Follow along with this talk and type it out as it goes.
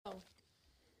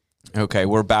Okay,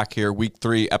 we're back here, week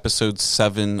 3, episode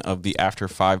 7 of the After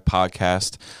 5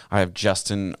 podcast. I have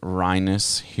Justin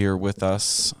Reines here with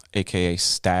us, aka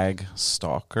Stag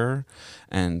Stalker,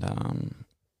 and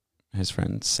his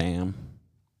friend Sam.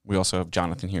 We also have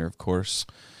Jonathan here, of course.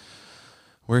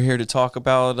 We're here to talk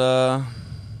about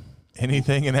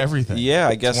anything and everything. Yeah,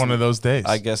 I guess it's one of those days.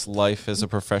 I guess life as a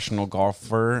professional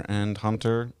golfer and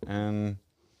hunter, and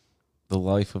the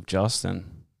life of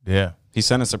Justin. Yeah. He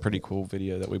sent us a pretty cool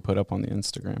video that we put up on the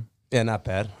Instagram. Yeah, not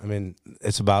bad. I mean,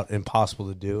 it's about impossible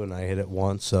to do, and I hit it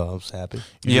once, so I was happy.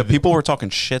 Yeah, people were talking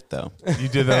shit, though. You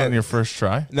did that on your first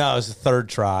try? No, it was the third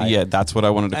try. Yeah, that's what I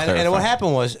wanted to clarify. And what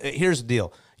happened was, here's the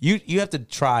deal. You have to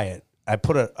try it. I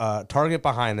put a target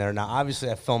behind there. Now, obviously,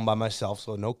 I filmed by myself,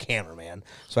 so no cameraman.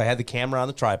 So I had the camera on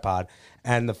the tripod.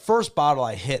 And the first bottle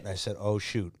I hit, and I said, oh,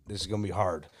 shoot, this is going to be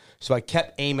hard. So I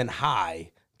kept aiming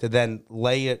high to then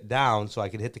lay it down so I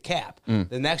could hit the cap.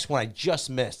 The next one I just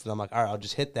missed, and I'm like, all right, I'll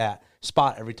just hit that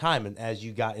spot every time. And as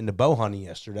you got into bow hunting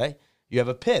yesterday, you have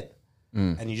a pin,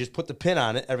 and you just put the pin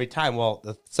on it every time. Well,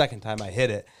 the second time I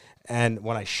hit it, and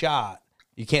when I shot,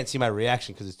 you can't see my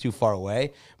reaction because it's too far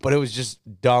away, but it was just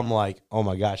dumb, like, oh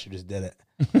my gosh, I just did it.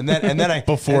 And then I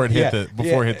before it hit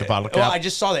the bottle cap. Well, I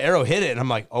just saw the arrow hit it, and I'm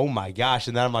like, oh my gosh!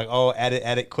 And then I'm like, oh,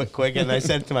 edit, quick, and I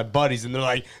sent it to my buddies, and they're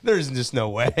like, there's just no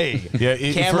way. Yeah,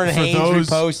 Cameron Haynes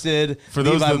reposted. For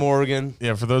those Levi Morgan.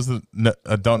 Yeah, for those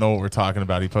that don't know what we're talking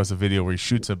about, he posted a video where he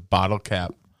shoots a bottle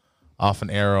cap off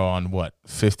an arrow on what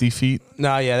 50 feet?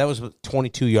 No, yeah, that was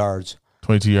 22 yards.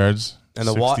 22 yards. And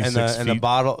the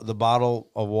the bottle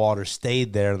of water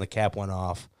stayed there, and the cap went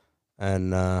off.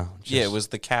 And yeah, it was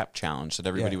the cap challenge that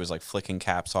everybody was like flicking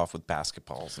caps off with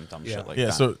basketballs and dumb shit like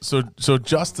that. Yeah, so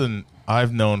Justin,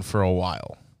 I've known for a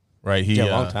while, right?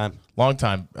 Long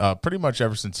time. Pretty much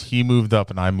ever since he moved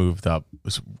up and I moved up. It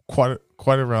was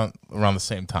quite around the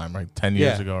same time, right? 10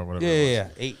 years ago or whatever. Yeah.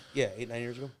 8, 9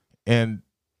 years ago. And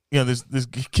this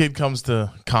kid comes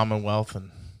to Commonwealth,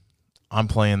 and I'm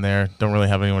playing there. Don't really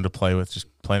have anyone to play with. Just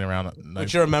playing around.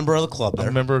 But you're a member of the club there.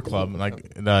 I'm a member of the club,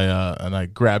 and I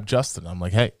grabbed Justin. I'm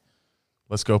like, hey,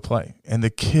 let's go play. And the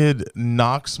kid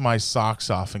knocks my socks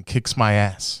off and kicks my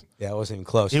ass. Yeah, it wasn't even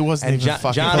close. It wasn't even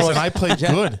fucking close. And I played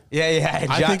good. Yeah.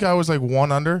 I think I was like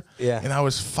 1 under. Yeah. And I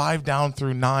was 5 down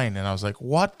through 9. And I was like,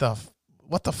 what the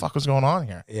fuck was going on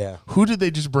here? Yeah. Who did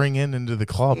they just bring into the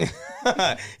club?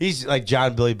 He's like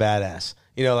John Billy Badass.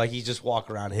 Like he just walk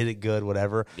around, hit it good,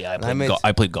 whatever. Yeah,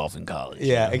 I played golf in college.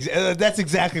 Yeah, that's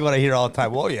exactly what I hear all the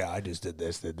time. Well, yeah, I just did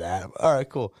this, did that. All right,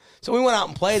 cool. So we went out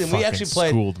and played, and we actually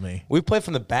played. Schooled me. We played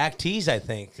from the back tees, I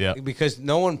think. Yeah. Because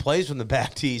no one plays from the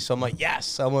back tees, so I'm like, yes,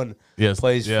 someone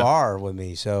plays far with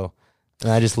me. So,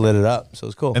 and I just lit it up. So it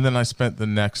was cool. And then I spent the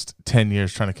next 10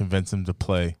 years trying to convince him to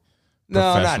play.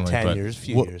 No, not 10 years, a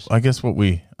few years. I guess what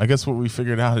we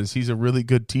figured out is he's a really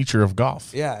good teacher of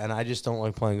golf. Yeah, and I just don't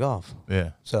like playing golf. Yeah.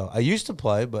 So I used to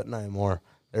play, but not anymore.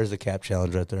 There's the cap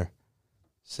challenge right there.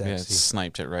 Sexy. Yeah, it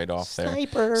sniped it right off there.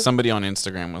 Sniper. Somebody on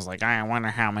Instagram was like, I wonder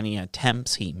how many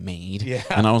attempts he made. Yeah.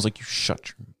 And I was like, you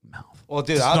shut your mouth. Well,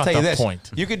 dude, It's I'll not tell you the this. point.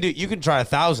 You could try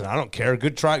 1,000. I don't care.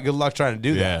 Good luck trying to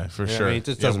do that. Yeah, for sure. I mean, it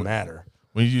just doesn't matter.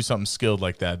 When you do something skilled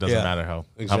like that, it doesn't matter how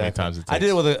many times it takes. I did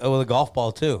it with a golf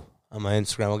ball too on my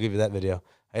Instagram. I'll give you that video.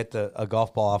 I hit a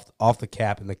golf ball off the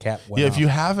cap, and the cap went off.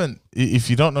 If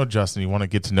you don't know Justin, you want to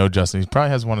get to know Justin, he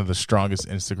probably has one of the strongest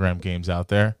Instagram games out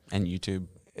there. And YouTube.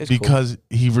 It's because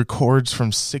he records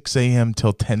from 6 a.m.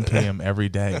 till 10 p.m. every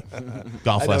day.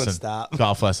 Golf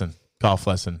lesson.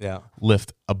 Yeah.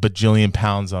 Lift a bajillion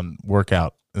pounds on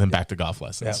workout, and then back to golf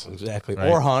lessons. Yeah, exactly. Right?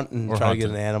 Or hunt and try hunt to get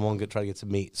an animal and try to get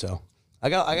some meat. So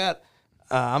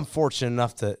I'm fortunate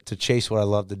enough to chase what I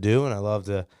love to do, and I love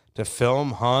to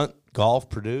film, hunt, golf,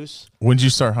 produce. When did you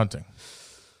start hunting?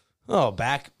 Oh,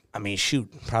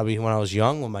 probably when I was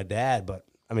young with my dad. But,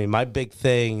 my big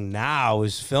thing now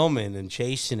is filming and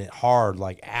chasing it hard,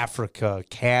 like Africa,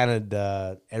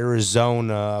 Canada,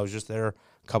 Arizona. I was just there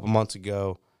a couple months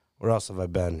ago. Where else have I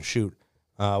been?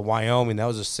 Wyoming. That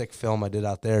was a sick film I did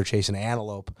out there chasing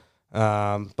antelope.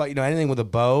 But, anything with a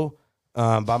bow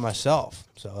by myself.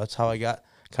 So that's how I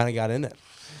kind of got in it.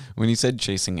 When you said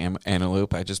chasing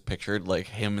antelope, I just pictured like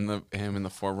him in the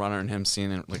 4Runner and him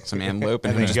seeing like some antelope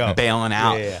and him just bailing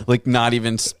out, like not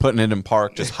even putting it in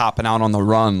park, just hopping out on the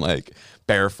run like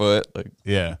barefoot. Like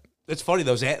it's funny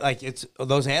those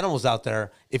animals out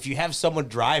there. If you have someone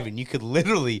driving, you could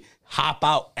literally hop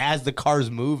out as the car's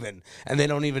moving, and they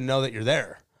don't even know that you're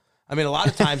there. A lot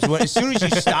of times, as soon as you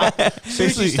stop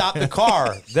the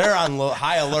car, they're on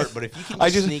high alert. But if you can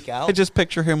sneak out, I just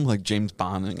picture him like James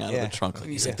Bonding out of the trunk. Like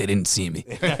he's like, they didn't see me.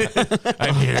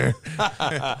 I'm here.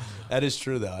 That is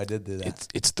true, though. I did do that.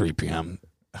 It's 3 p.m.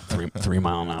 3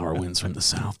 mile an hour winds from the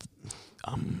south.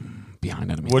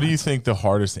 Behind enemy. What do you think the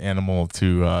hardest animal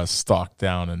to stalk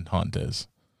down and hunt is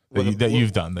that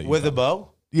you've done? With a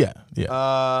bow? Yeah,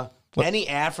 yeah. Any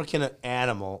African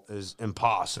animal is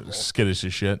impossible. Skittish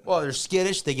as shit. Well, they're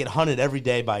skittish. They get hunted every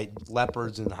day by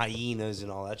leopards and hyenas and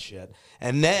all that shit.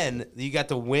 And then you got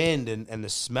the wind and the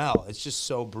smell. It's just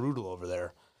so brutal over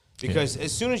there. Because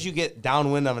as soon as you get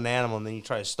downwind of an animal and then you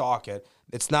try to stalk it,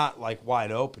 it's not like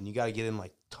wide open. You got to get in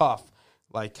like tough,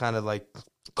 like kind of like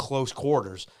close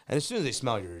quarters. And as soon as they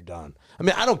smell you, you're done. I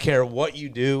mean, I don't care what you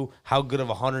do, how good of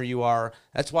a hunter you are.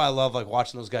 That's why I love like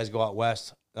watching those guys go out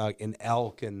west. In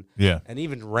elk and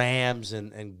even rams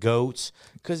and goats,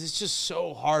 because it's just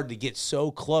so hard to get so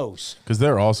close. Because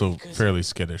they're also fairly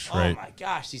skittish, right? Oh my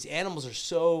gosh, these animals are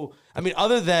so. I mean,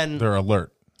 other than they're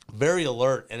alert, very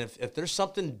alert, and if there's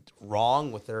something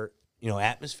wrong with their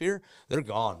atmosphere, they're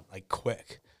gone like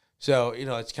quick. So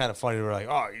it's kind of funny. We're like,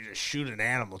 oh, you just shoot an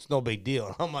animal, it's no big deal.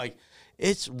 And I'm like.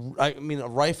 I mean, a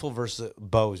rifle versus a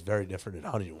bow is very different in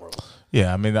hunting world.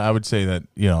 Yeah, I mean, I would say that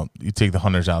you take the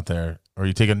hunters out there, or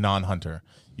you take a non-hunter,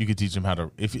 you could teach them how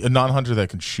to. If a non-hunter that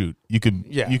can shoot, you can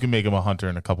make him a hunter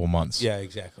in a couple months. Yeah,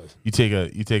 exactly. You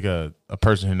take a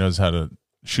person who knows how to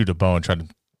shoot a bow and try to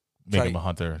make him a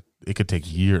hunter. It could take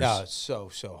years. Yeah, it's so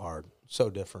hard,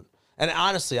 so different. And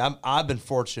honestly, I've been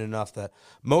fortunate enough that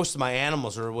most of my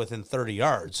animals are within 30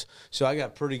 yards. So I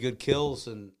got pretty good kills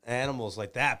and animals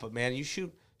like that. But, man, you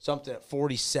shoot something at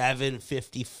 47,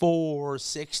 54,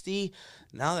 60.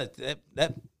 Now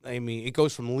that I mean, it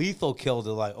goes from lethal kill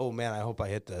to like, oh, man, I hope I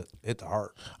hit the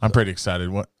heart. I'm pretty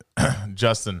excited.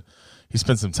 Justin, he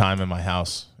spent some time in my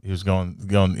house. He was going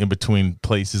in between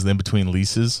places, in between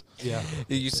leases. Yeah,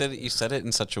 you said it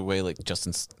in such a way like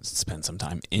Justin spent some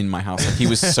time in my house, like he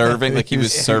was serving, like he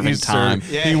was serving time.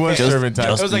 He was serving time.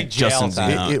 It was like jail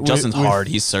time. Justin's hard.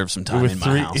 He served some time in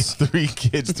my house. 3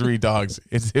 kids, 3 dogs.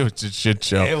 It was just a shit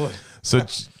show. So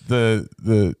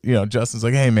the Justin's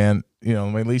like, hey man,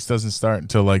 my lease doesn't start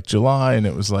until like July, and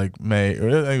it was like May, or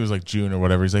I think it was like June or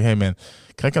whatever. He's like, hey man,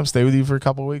 can I come stay with you for a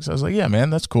couple of weeks? I was like, yeah man,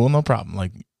 that's cool, no problem.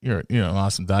 Like you're an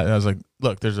awesome guy. And I was like,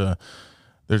 look, there's a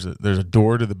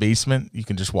door to the basement. You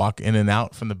can just walk in and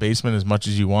out from the basement as much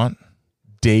as you want.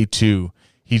 Day 2,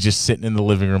 he's just sitting in the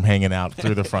living room hanging out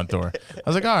through the front door. I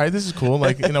was like, all right, this is cool.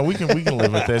 Like, we can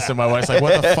live with this. And my wife's like,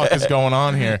 what the fuck is going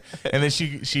on here? And then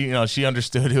she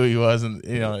understood who he was, and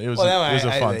it was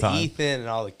a fun time. Ethan and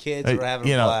all the kids were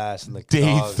having a blast. And the day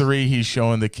dogs. 3, he's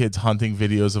showing the kids hunting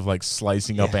videos of like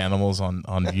slicing up animals on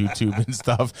YouTube and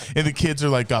stuff. And the kids are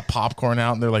like got popcorn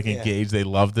out and they're like engaged. They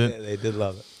loved it. Yeah, they did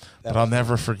love it. But I'll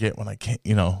never forget when I came,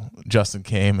 Justin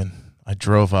came and I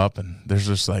drove up and there's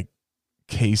this like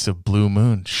case of Blue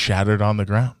Moon shattered on the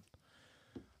ground.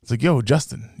 It's like, yo,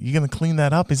 Justin, you gonna clean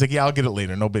that up? He's like, yeah, I'll get it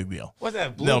later. No big deal. What's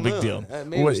that? Blue no Moon? big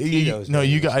deal.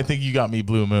 You got. I think you got me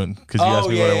Blue Moon because you asked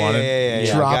me what I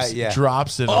wanted.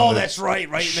 Drops it. Oh, that's right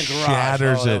in the garage.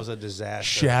 Shatters it. That was a disaster.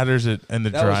 Shatters it in the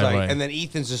driveway. And then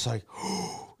Ethan's just like,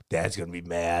 Dad's gonna be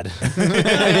mad.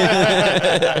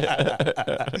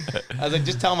 I was like,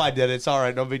 just tell him I did it. It's all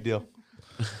right. No big deal.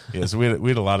 Yeah, so we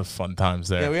had a lot of fun times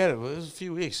there. Yeah, it was a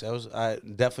few weeks. That was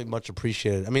definitely much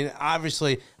appreciated. I mean,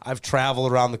 obviously, I've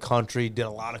traveled around the country, did a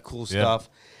lot of cool stuff,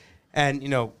 and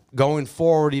going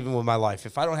forward, even with my life,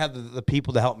 if I don't have the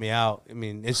people to help me out, I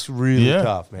mean, it's really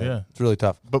tough, man. Yeah. It's really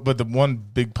tough. But the one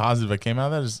big positive that came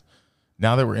out of that is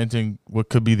now that we're entering what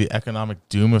could be the economic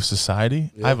doom of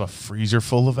society, I have a freezer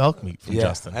full of elk meat from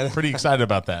Justin. I'm pretty excited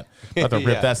about that. About to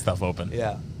rip that stuff open.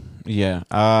 Yeah.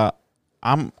 Yeah.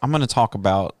 I'm going to talk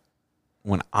about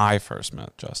when I first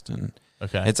met Justin.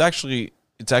 Okay. It's actually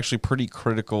pretty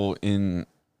critical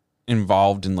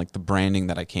involved in like the branding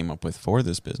that I came up with for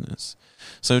this business.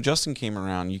 So Justin came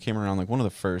around. You came around like one of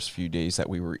the first few days that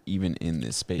we were even in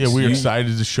this space. Yeah, we were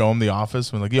excited to show him the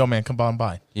office. We're like, yo, man, come on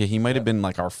by. Yeah, he might have been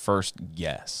like our first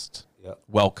guest. Yep.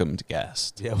 Welcomed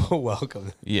guest. Yeah, well,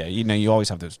 welcome. Yeah, you always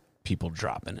have those people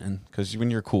dropping in because when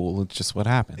you're cool, it's just what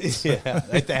happens. Yeah,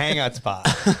 like the hangout spot.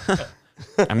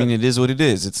 I mean, it is what it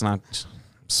is.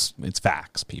 It's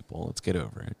facts, people. Let's get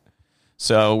over it.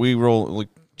 So we roll, like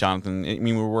Jonathan, I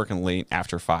mean, we were working late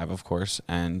after 5, of course,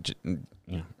 and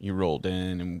you rolled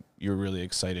in and you were really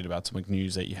excited about some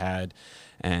news that you had,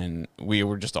 and we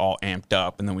were just all amped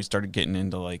up, and then we started getting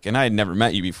into like, and I had never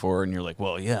met you before, and you're like,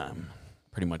 well, yeah, I'm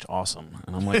pretty much awesome.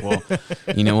 And I'm like, well,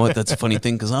 you know what? That's a funny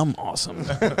thing because I'm awesome.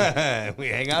 We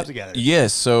hang out together. Yeah,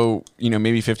 so,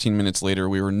 maybe 15 minutes later,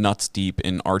 we were nuts deep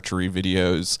in archery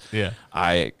videos. Yeah.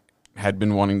 I had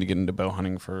been wanting to get into bow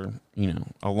hunting for,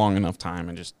 a long enough time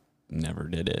and just never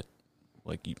did it,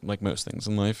 like most things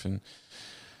in life. And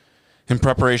In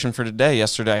preparation for today,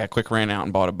 yesterday I quick ran out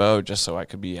and bought a bow just so I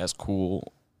could be as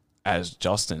cool as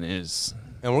Justin is.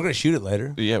 And we're going to shoot it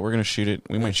later. Yeah, we're going to shoot it.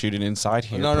 We might shoot it inside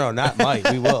here. No, not might.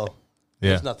 We will. Yeah.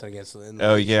 There's nothing against it.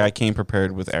 Oh, yeah, I came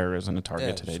prepared with arrows and a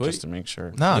target today sweet. just to make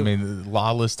sure. No, I mean,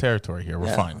 lawless territory here.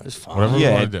 We're fine. It's fine. Whatever we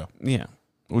want to do. Yeah.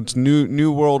 It's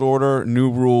new world order,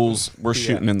 new rules. We're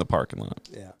shooting in the parking lot.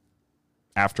 Yeah.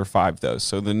 After 5, though.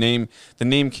 So the name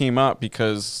came up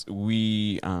because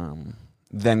we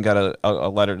then got a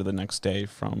letter to the next day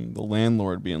from the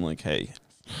landlord being like, hey,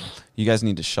 you guys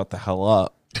need to shut the hell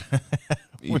up.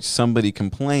 Somebody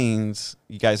complains,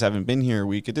 you guys haven't been here a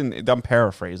week. I'm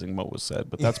paraphrasing what was said,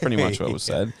 but that's pretty much what was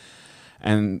said.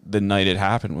 And the night it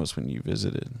happened was when you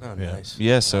visited. Oh, nice.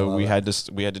 Yeah, so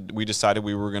we decided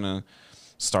we were gonna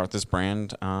start this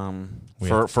brand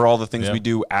for all the things we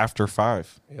do after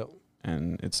 5. Yep.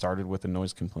 And it started with a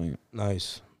noise complaint.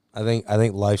 Nice. I think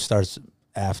life starts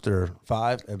after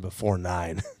 5 and before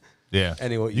 9. Yeah.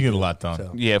 Anyway, you get a lot done.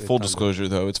 So, yeah, full disclosure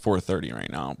though, it's 4:30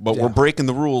 right now. But we're breaking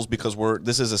the rules because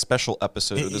this is a special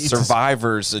episode of the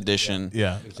Survivors edition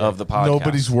of the podcast.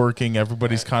 Nobody's working,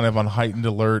 everybody's kind of on heightened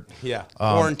alert. Yeah.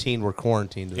 We're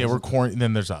quarantined. Yeah, we're quarantined,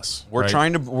 then there's us. We're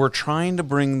trying to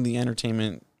bring the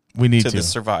entertainment to the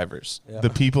survivors. Yeah. The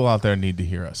people out there need to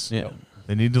hear us. Yeah.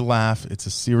 They need to laugh. It's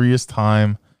a serious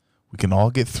time. We can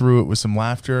all get through it with some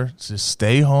laughter. Just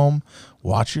stay home,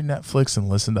 watch your Netflix, and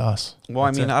listen to us. Well,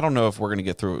 I mean, I don't know if we're going to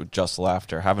get through it with just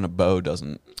laughter. Having a bow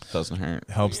doesn't hurt.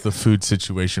 Helps the food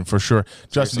situation for sure.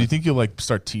 Justin, do you think you'll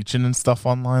start teaching and stuff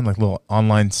online, like little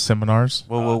online seminars?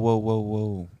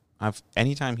 Whoa.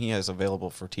 Anytime he has available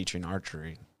for teaching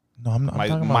archery. No, I'm not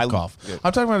talking about golf.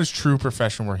 I'm talking about his true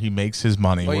profession where he makes his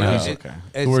money, where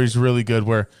he's really good,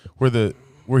 where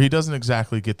he doesn't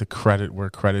exactly get the credit where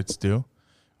credit's due.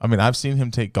 I mean, I've seen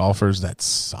him take golfers that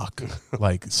suck,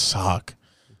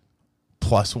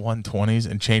 plus 120s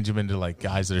and change them into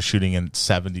guys that are shooting in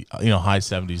 70, high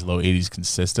 70s, low 80s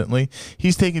consistently.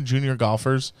 He's taking junior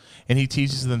golfers and he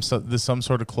teaches them some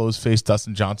sort of closed-faced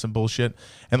Dustin Johnson bullshit.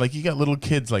 And you got little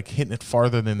kids hitting it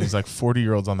farther than these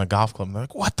 40-year-olds on the golf club. And they're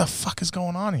like, what the fuck is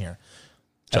going on here?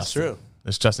 That's true.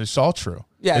 It's all true.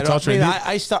 Yeah, it's all true.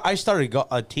 I started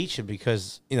teaching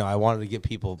because I wanted to get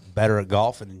people better at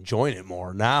golf and enjoying it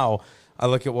more. Now I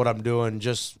look at what I'm doing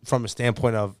just from a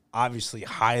standpoint of obviously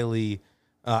highly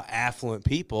affluent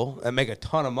people that make a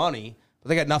ton of money, but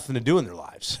they got nothing to do in their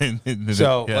lives.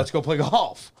 So let's go play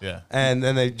golf. Yeah, and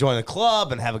then they join the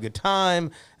club and have a good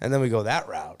time, and then we go that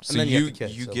route. So and then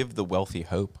you give the wealthy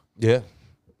hope. Yeah.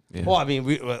 Yeah. Well, I mean,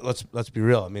 let's be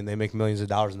real. I mean, they make millions of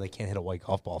dollars and they can't hit a white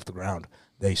golf ball off the ground.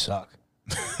 They suck.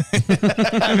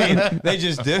 I mean, they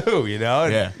just do, And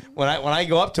yeah. When I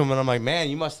go up to them and I'm like, man,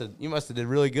 you must have did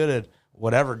really good at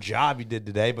whatever job you did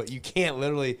today, but you can't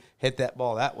literally hit that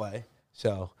ball that way.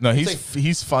 So no,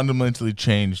 he's fundamentally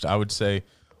changed. I would say,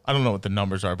 I don't know what the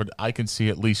numbers are, but I can see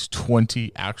at least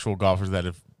 20 actual golfers that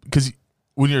have, because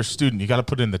when you're a student, you got to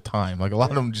put in the time. A lot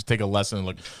of them just take a lesson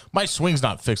and my swing's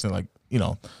not fixed, and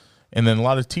and then a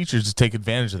lot of teachers just take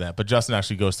advantage of that. But Justin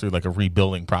actually goes through a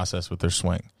rebuilding process with their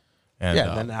swing. And,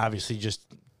 and then obviously just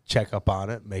check up on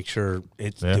it, make sure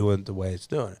it's doing the way it's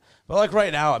doing it. But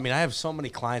right now, I mean, I have so many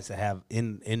clients that have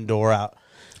indoor out.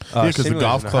 Because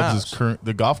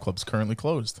the golf club's currently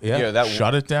closed. Yeah,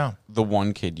 shut it down. The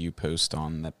one kid you post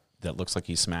on that looks like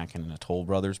he's smacking in a Toll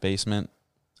Brothers basement.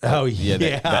 Oh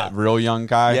yeah, that real young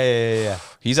guy. Yeah.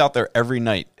 He's out there every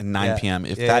night at 9 p.m.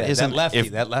 If that isn't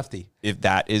that lefty, if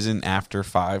that isn't after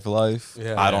 5 life,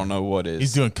 I don't know what is.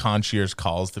 He's doing concierge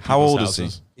calls to people's How old houses.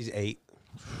 is he? He's 8,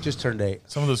 just turned 8.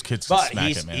 Some of those kids, but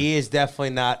smack it, man. He is definitely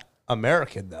not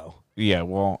American though. Yeah,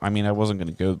 well, I mean, I wasn't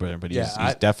going to go there, but he's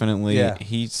definitely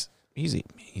he's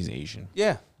Asian.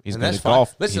 Yeah. He's and good that's at fine.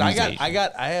 golf. Listen, I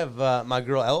have my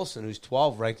girl Ellison, who's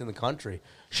 12, ranked in the country.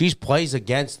 She plays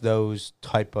against those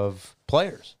type of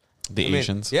players.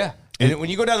 Asians. Yeah. And when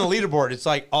you go down the leaderboard, it's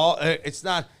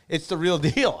it's the real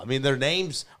deal. I mean, their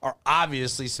names are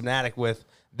obviously synaptic with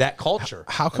that culture.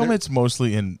 How come it's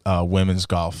mostly in women's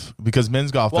golf? Because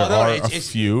men's golf, there are a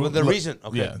few. Well, the reason,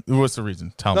 okay. Yeah. What's the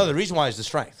reason? Tell me. No, the reason why is the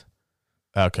strength.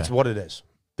 Okay. It's what it is.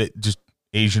 Just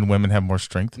Asian women have more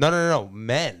strength? No.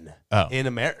 Men in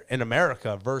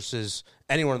America versus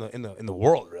anywhere in the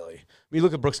world, really. I mean,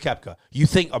 look at Brooks Koepka. You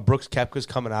think a Brooks Koepka's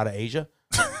coming out of Asia?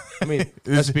 I mean,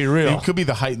 let's be real. It could be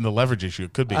the height and the leverage issue.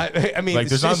 It could be. I mean,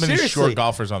 there's not many short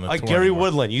golfers on the tour. Gary anymore.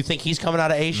 Woodland. You think he's coming out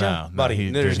of Asia? No,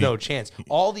 buddy, there's no chance.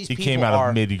 All these people came out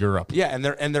of mid-Europe. Yeah,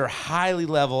 and they're highly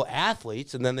level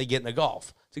athletes, and then they get into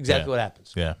golf. It's exactly what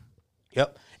happens. Yeah.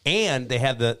 Yep. And they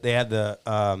have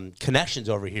the connections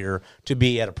over here to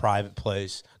be at a private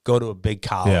place, go to a big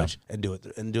college, and do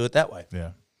it that way.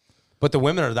 Yeah. But the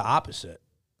women are the opposite.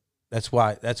 That's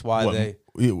why they.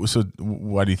 So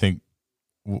why do you think?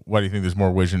 Why do you think there's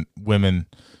more women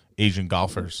Asian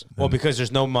golfers? Well, because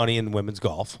there's no money in women's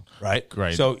golf, right?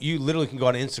 Right. So you literally can go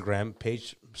on Instagram,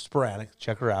 Paige Sporadic,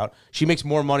 check her out. She makes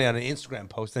more money on an Instagram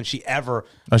post than she ever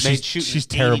made shooting. She's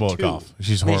terrible 82. at golf.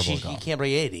 She's horrible at golf. You can't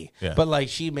break 80. Yeah. But like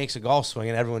she makes a golf swing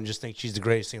and everyone just thinks she's the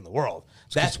greatest thing in the world.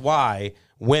 That's why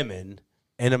women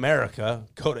in America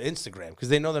go to Instagram because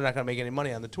they know they're not going to make any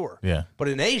money on the tour. Yeah. But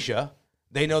in Asia,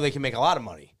 they know they can make a lot of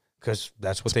money because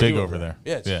that's what they big do over there.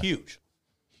 Yeah, it's huge.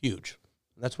 Huge.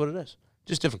 That's what it is.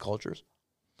 Just different cultures.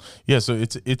 Yeah, so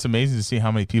it's amazing to see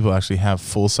how many people actually have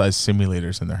full-size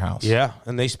simulators in their house. Yeah,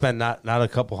 and they spend not a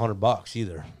couple $100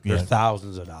 either. They're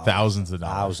thousands of dollars. Thousands of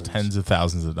dollars. Tens of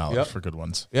thousands of dollars for good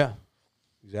ones. Yeah,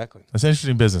 exactly. That's an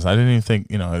interesting business. I didn't even think,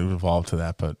 it would evolve to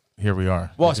that, but here we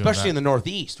are. Well, especially in the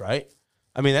Northeast, right?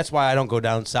 I mean, that's why I don't go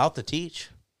down south to teach.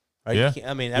 Right? Yeah.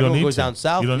 I mean, everyone goes down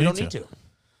south. You don't need to.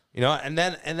 And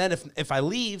then if I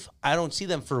leave, I don't see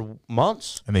them for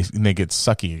months. And they get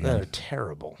sucky again. They're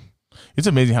terrible. It's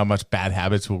amazing how much bad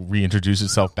habits will reintroduce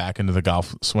itself back into the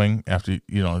golf swing after,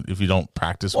 if you don't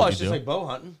practice what you do. Well, it's just like bow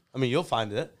hunting. I mean, you'll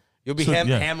find it. You'll be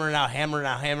hammering out,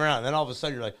 and then all of a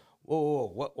sudden you're like,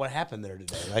 whoa, what happened there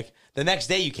today? Like, the next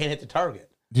day you can't hit the target.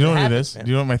 Do you know what it is? Man.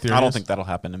 Do you know what my theory is? I don't think that'll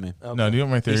happen to me. Okay. No, do you know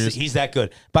what my theory is? He's that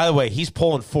good. By the way, he's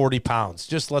pulling 40 pounds.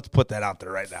 Just let's put that out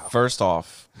there right now. First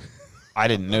off, I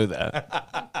didn't know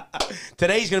that.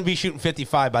 Today he's going to be shooting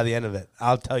 55 by the end of it.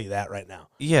 I'll tell you that right now.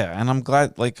 Yeah, and I'm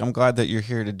glad that you're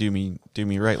here to do me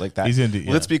right like that. He's into,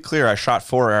 Let's be clear. I shot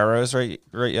 4 arrows right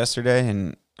yesterday,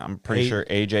 and I'm pretty sure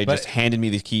AJ just handed me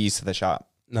the keys to the shop.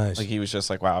 Nice. Like he was just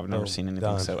like, "Wow, I've never seen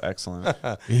anything so excellent."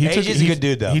 AJ's a good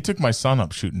dude, though. He took my son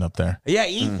up shooting up there. Yeah,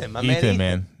 Ethan, my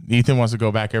man. Ethan wants to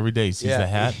go back every day. He sees the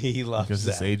hat. He loves because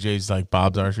that. Because it's AJ's like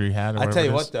Bob's archery hat. I tell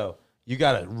you what, though, you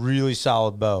got a really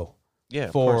solid bow.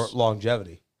 Yeah, for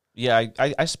longevity. Yeah,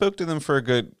 I spoke to them for a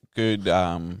good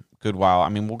while. I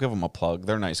mean, we'll give them a plug.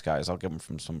 They're nice guys. I'll give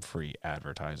them some free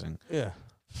advertising. Yeah.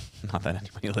 Not that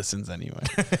anybody listens anyway.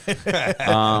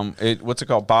 What's it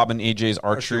called? Bob and AJ's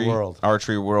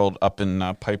Archery World up in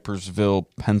Pipersville,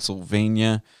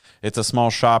 Pennsylvania. It's a small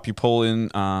shop. You pull in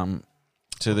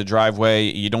to the driveway.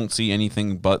 You don't see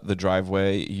anything but the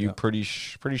driveway. You're pretty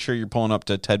sure you're pulling up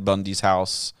to Ted Bundy's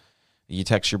house. You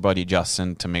text your buddy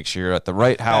Justin to make sure you're at the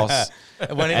right house.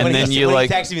 when he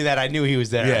texted me that, I knew he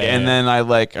was there. And then I all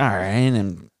right,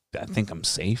 and I think I'm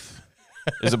safe.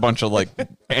 There's a bunch of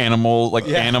animal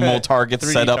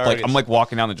targets set up. Targets. I'm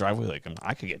walking down the driveway,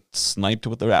 I could get sniped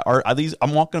with the are these.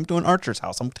 I'm walking up to an archer's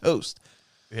house. I'm toast.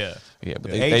 Yeah.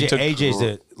 But AJ's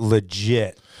a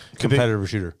legit competitive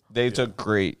shooter. They took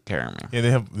great care of me. Yeah,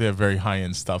 they have very high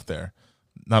end stuff there.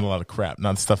 Not a lot of crap.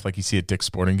 Not stuff like you see at Dick's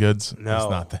Sporting Goods. No. It's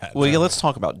not that. Well, let's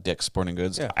talk about Dick's Sporting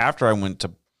Goods. Yeah. After I went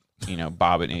to,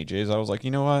 Bob and AJ's, I was like,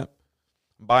 you know what?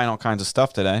 I'm buying all kinds of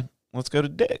stuff today. Let's go to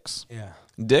Dick's. Yeah.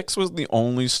 Dick's was the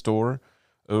only store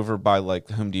over by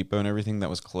Home Depot and everything that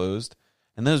was closed.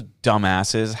 And those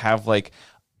dumbasses have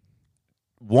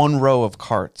one row of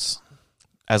carts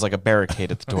as a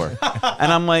barricade at the door.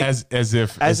 And I'm like, as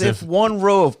if one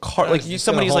row of carts,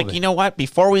 somebody's like, you know what?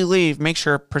 Before we leave, make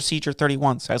sure procedure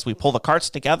 31 says we pull the carts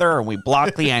together and we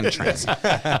block the entrance.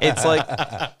 It's like,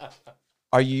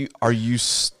 are you?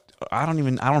 I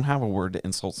don't have a word to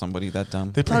insult somebody that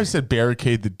dumb. They probably said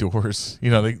barricade the doors.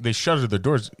 They shuttered the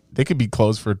doors. They could be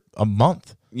closed for a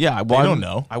month. Yeah, I don't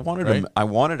know. I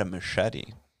wanted a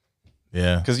machete.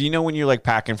 Yeah, because when you're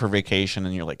packing for vacation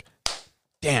and you're like,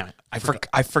 damn it,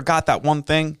 I forgot that one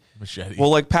thing. Machete.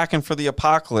 Well, packing for the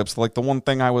apocalypse, the one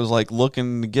thing I was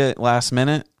looking to get last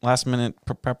minute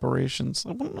preparations.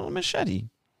 I want a machete.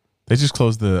 They just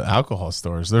closed the alcohol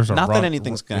stores. Not that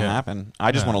anything's going to happen.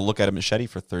 I just want to look at a machete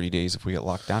for 30 days if we get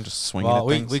locked down, just swinging at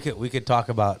things. We could talk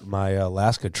about my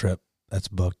Alaska trip that's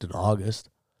booked in August.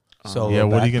 So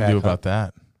what are you going to do about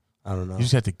that? I don't know. You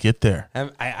just have to get there.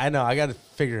 I know. I got to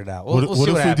figure it out. What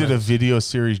if we did a video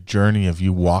series journey of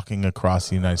you walking across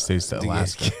the United States to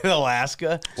Alaska?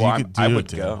 Alaska? Well, I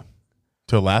would go.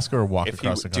 To Alaska or walk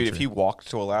across the country? Dude, if he walked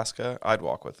to Alaska, I'd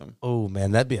walk with him. Oh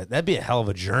man, that'd be a hell of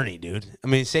a journey, dude. I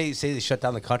mean, say they shut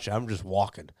down the country, I'm just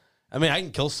walking. I mean, I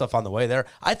can kill stuff on the way there.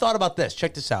 I thought about this.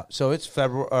 Check this out. So it's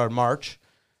February or March.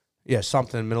 Yeah,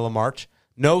 something in the middle of March.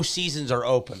 No seasons are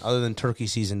open other than turkey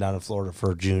season down in Florida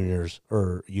for juniors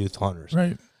or youth hunters.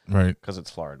 Right. Because it's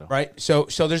Florida. Right. So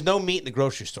there's no meat in the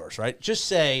grocery stores, right? Just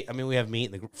say, I mean, we have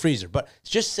meat in the freezer, but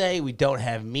just say we don't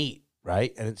have meat,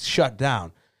 right? And it's shut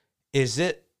down. Is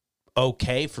it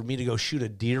okay for me to go shoot a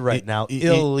deer right now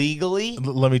illegally?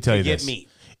 Let me tell you get this. meat?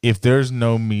 if there's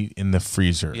no meat in the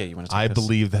freezer, I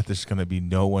believe that there's going to be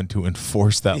no one to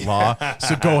enforce that law.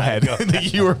 So go ahead.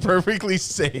 You are perfectly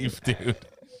safe, dude.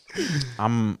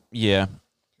 I'm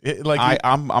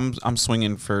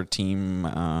swinging for team.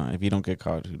 If you don't get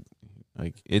caught,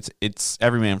 like it's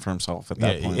every man for himself at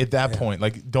that point. At that point,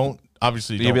 like don't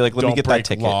be like, let me get that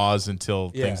ticket. Laws until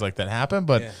things like that happen.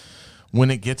 But when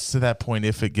it gets to that point,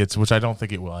 if it gets, which I don't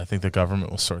think it will, I think the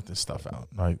government will sort this stuff out.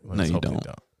 Like, no, you don't.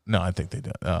 No, I think they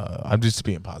do. I'm just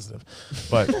being positive,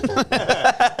 but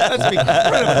let's be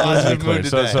positive mood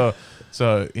today.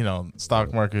 So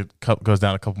stock market goes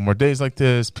down a couple more days like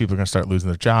this. People are gonna start losing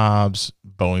their jobs.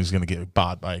 Boeing's gonna get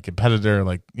bought by a competitor.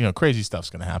 Like crazy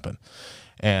stuff's gonna happen,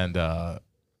 and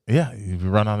if you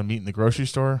run out of meat in the grocery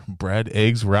store, bread,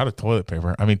 eggs, we're out of toilet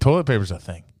paper. I mean, toilet paper's a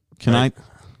thing. Can I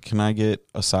get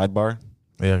a sidebar?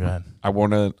 Yeah, go ahead. I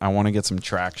wanna get some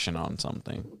traction on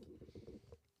something.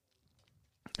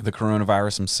 The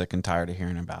coronavirus, I'm sick and tired of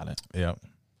hearing about it. Yep.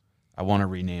 I want to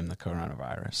rename the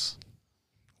coronavirus.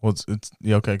 Well, it's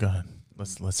okay. Go ahead.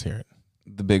 Let's hear it.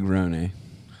 The Big Rona.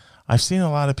 I've seen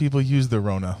a lot of people use the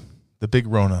Rona, the Big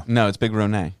Rona. No, it's Big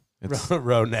Rona. It's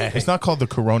Rona. It's not called the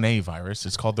coronavirus.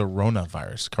 It's called the Rona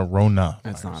virus. Corona.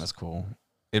 It's not as cool.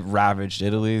 It ravaged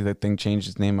Italy. That thing changed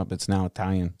its name up. It's now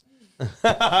Italian.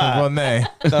 The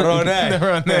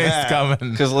Rona is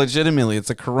coming. Because legitimately,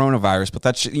 it's a coronavirus.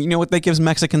 But you know what? That gives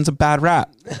Mexicans a bad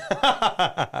rap.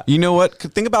 You know what?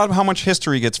 Think about how much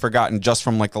history gets forgotten just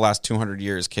from like the last 200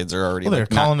 years. Kids are already. Well, they're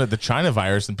calling it the China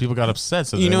virus, and people got upset.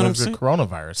 So you know what I'm saying?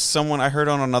 Coronavirus. Someone I heard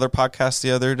on another podcast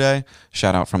the other day.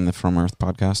 Shout out from the From Earth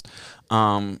podcast.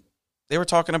 They were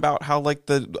talking about how like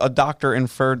a doctor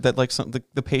inferred that like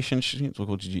the patient should,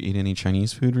 well, did you eat any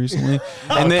Chinese food recently?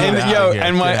 And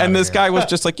this guy was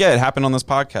just like, yeah, it happened on this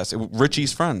podcast.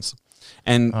 Richie's friends,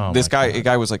 and this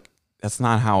guy was like, that's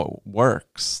not how it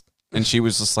works. And she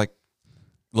was just like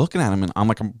looking at him, and I'm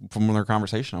like, from their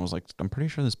conversation, I was like, I'm pretty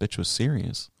sure this bitch was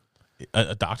serious.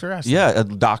 A doctor asked? Yeah, a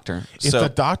doctor. If the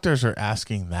doctors are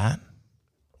asking that,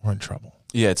 we're in trouble.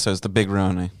 Yeah, it says the Big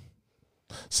Rona.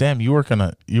 Sam, you work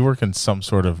in some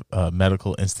sort of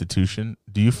medical institution.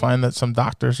 Do you find that some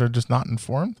doctors are just not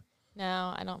informed?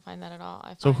 No, I don't find that at all.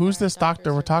 So who's this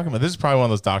doctor we're talking about? This is probably one of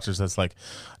those doctors that's like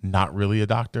not really a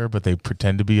doctor, but they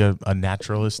pretend to be a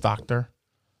naturalist doctor.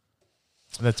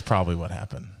 That's probably what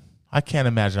happened. I can't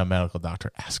imagine a medical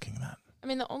doctor asking that. I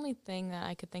mean, the only thing that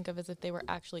I could think of is if they were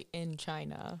actually in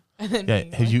China.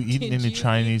 Have you eaten any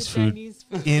Chinese food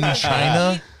in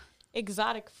China?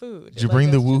 Exotic food. Did you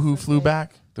bring the woohoo flu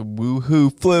back? The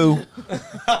woohoo flu.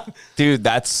 Dude,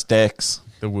 that sticks.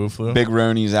 The woo flu? Big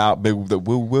Roni's out. The woo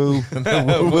woo.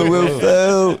 The woo woo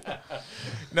flu.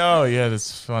 No, yeah,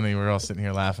 that's funny. We're all sitting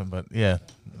here laughing, but yeah.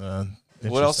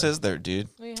 What else is there, dude?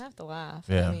 Well, you have to laugh.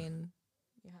 Yeah. I mean,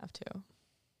 you have to.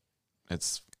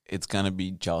 It's going to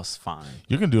be just fine.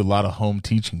 You're going to do a lot of home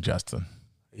teaching, Justin.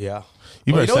 Yeah.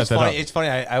 You better set that up. It's funny.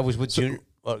 I was with Junior.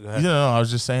 Oh, go ahead. I was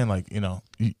just saying, like,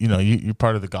 you're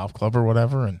part of the golf club or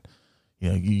whatever, and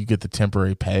you get the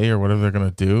temporary pay or whatever they're gonna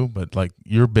do, but like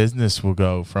your business will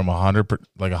go from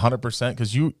 100%.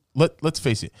 Because let's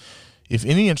face it, if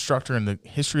any instructor in the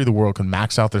history of the world can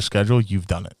max out their schedule, you've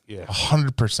done it. Yeah,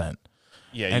 100%.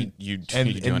 Yeah, you do an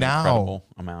incredible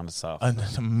amount of stuff, an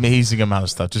amazing amount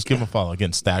of stuff. Just give them a follow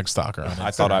again, Stag Stalker.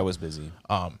 I thought I was busy,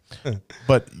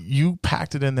 but you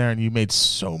packed it in there, and you made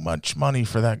so much money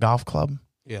for that golf club.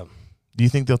 Yeah. Do you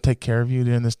think they'll take care of you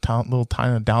during this little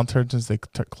tiny downturn since they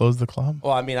closed the club?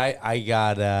 Well, I mean, I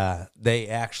got they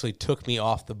actually took me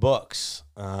off the books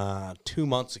 2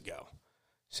 months ago,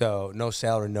 so no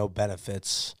salary, no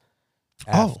benefits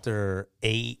after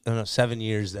 7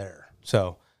 years there.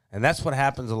 So, and that's what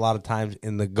happens a lot of times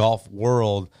in the golf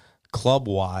world, club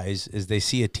wise, is they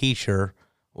see a teacher,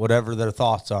 whatever their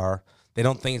thoughts are, they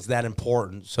don't think it's that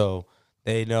important, so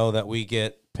they know that we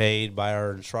get paid by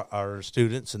our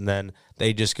students, and then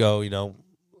they just go,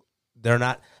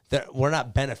 we're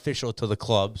not beneficial to the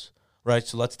clubs, right?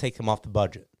 So let's take them off the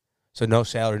budget. So no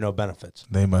salary, no benefits.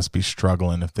 They must be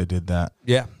struggling if they did that.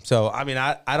 Yeah. So, I mean,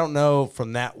 I don't know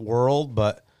from that world,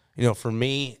 but, for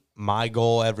me, my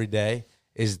goal every day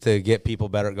is to get people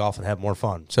better at golf and have more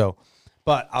fun. So,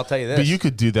 but I'll tell you this. But you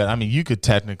could do that. I mean, you could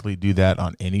technically do that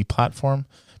on any platform,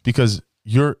 because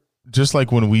you're just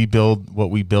like when we build what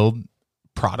we build,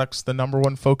 product's the number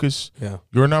one focus. Yeah.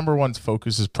 Your number one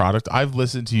focus is product. I've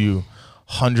listened to you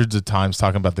hundreds of times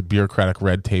talking about the bureaucratic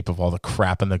red tape of all the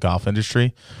crap in the golf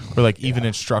industry, where like even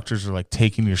instructors are like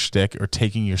taking your stick or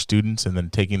taking your students and then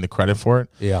taking the credit for it.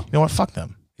 Yeah. You know what? Fuck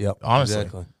them. Yep. Honestly.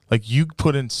 Exactly. Like you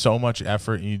put in so much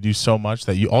effort and you do so much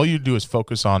that all you do is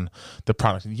focus on the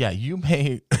product. And yeah, you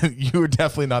are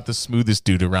definitely not the smoothest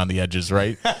dude around the edges,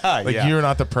 right? Like you're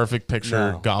not the perfect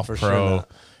picture golf pro. Sure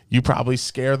you probably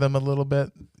scare them a little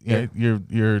bit. Yeah.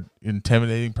 You're an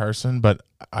intimidating person, but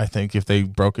I think if they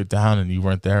broke it down and you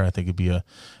weren't there, I think it'd be an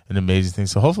amazing thing.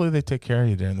 So hopefully they take care of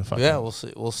you during the fucking. Yeah, we'll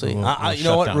see. You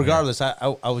know what? Regardless,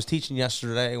 I was teaching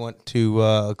yesterday. I went to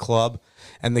a club,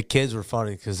 and the kids were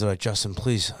funny because they're like, Justin,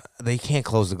 please, they can't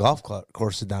close the golf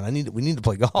courses down. We need to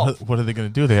play golf. What are they going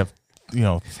to do? They have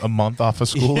a month off of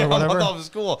school or whatever. A month off of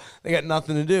school. They got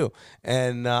nothing to do.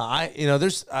 And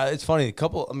there's it's funny. A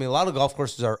lot of golf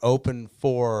courses are open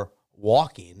for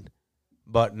walking,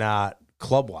 but not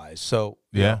club wise. So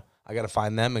I got to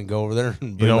find them and go over there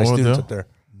and bring my students up there.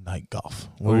 Night golf.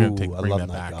 We're gonna bring that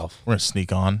back. Golf. We're gonna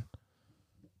sneak on.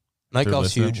 Night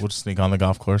golf's huge. We'll just sneak on the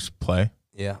golf course, play.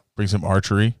 Yeah. Bring some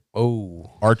archery.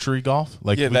 Oh, archery golf.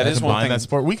 Like that is one thing. That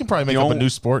sport. We can probably make up a new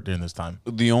sport during this time.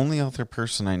 The only other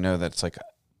person I know that's like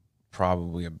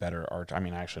probably a better archer. I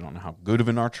mean, I actually don't know how good of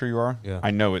an archer you are. Yeah.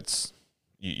 I know it's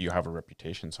you have a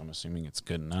reputation, so I'm assuming it's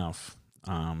good enough.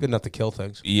 Good enough to kill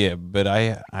things. Yeah, but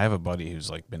I have a buddy who's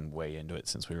like been way into it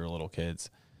since we were little kids,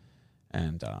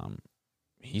 and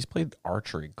he's played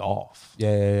archery golf.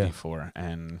 Before,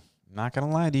 and not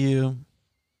gonna lie to you,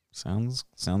 sounds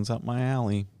up my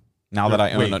alley. Now that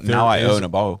I own a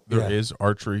bow. There is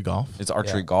archery golf. It's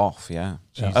archery golf. Yeah.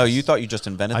 Oh, you thought you just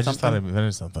invented something? I just thought I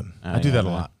invented something. I do that a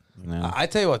lot. No. I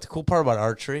tell you what, the cool part about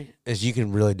archery is you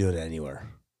can really do it anywhere.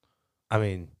 I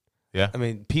mean,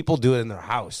 people do it in their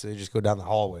house. They just go down the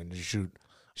hallway and just shoot.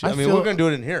 We're going to do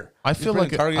it in here. I feel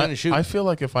like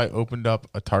if I opened up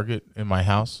a target in my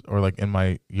house or like in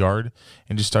my yard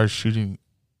and just started shooting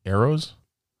arrows.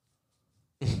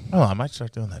 Oh, I might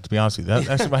start doing that. To be honest with you, that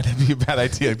actually might be a bad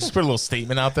idea. Just put a little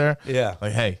statement out there. Yeah,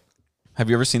 like, hey,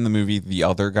 have you ever seen the movie The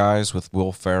Other Guys with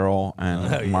Will Ferrell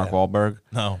and Mark Wahlberg?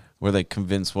 No, where they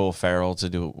convince Will Ferrell to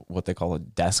do what they call a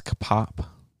desk pop.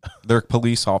 They're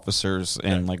police officers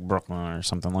in like Brooklyn or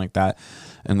something like that,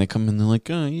 and they come in. They're like,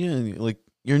 "Oh yeah, like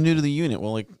you're new to the unit.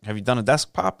 Well, like, have you done a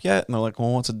desk pop yet?" And they're like,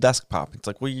 "Well, what's a desk pop?" It's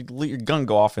like, "Well, you let your gun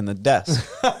go off in the desk."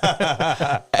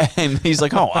 And he's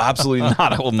like, "Oh, absolutely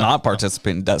not. I will not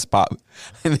participate in desk pop."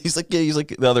 And he's like, "Yeah." He's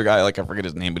like, the other guy, like I forget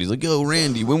his name, but he's like, "Yo,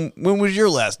 Randy, when was your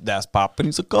last desk pop?" And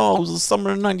he's like, "Oh, it was the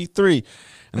summer of '93."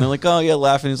 And they're like, "Oh yeah,"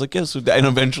 laughing. He's like, "Yeah." So, and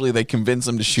eventually they convince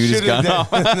him to shoot his gun off.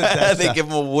 They give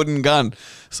him a wooden gun.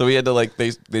 So he had to like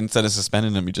they instead of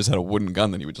suspending him, he just had a wooden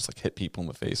gun that he would just like hit people in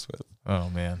the face with. Oh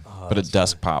man! But a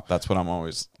desk pop. That's what I'm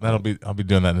always. I'll be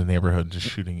doing that in the neighborhood, just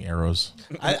shooting arrows.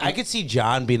 I could see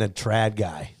John being a trad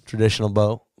guy, traditional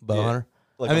bow hunter.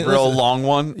 Like a real long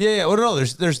one. Yeah. Well, no,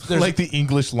 there's like the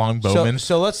English longbowman.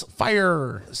 So let's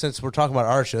fire. Since we're talking about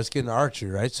archery, let's get into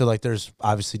archery, right? So like, there's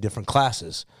obviously different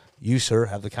classes. You, sir,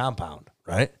 have the compound,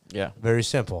 right? Yeah. Very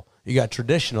simple. You got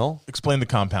traditional. Explain the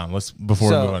compound.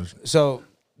 Before we move on. So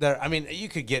there, I mean, you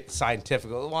could get scientific.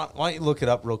 Why don't you look it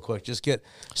up real quick?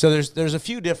 There's a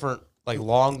few different like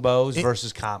long bows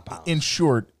versus compounds. In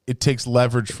short, it takes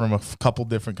leverage from a couple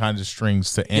different kinds of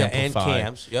strings to amplify and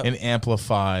cams, and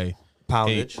amplify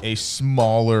poundage. A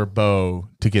smaller bow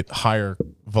to get higher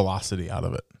velocity out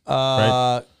of it.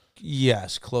 Right?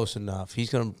 Yes, close enough.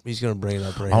 He's gonna bring it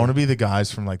up right I want to be the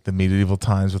guys from like the medieval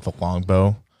times with the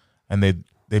longbow, and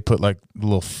they put like a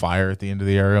little fire at the end of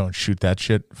the arrow and shoot that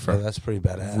shit from that's pretty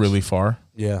badass. Really far.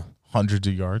 Yeah, hundreds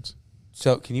of yards.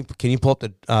 So can you pull up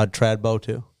the trad bow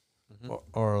too,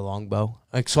 or a longbow?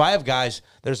 Like so, I have guys.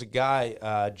 There's a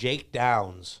guy, Jake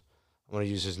Downs. I'm gonna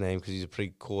use his name because he's a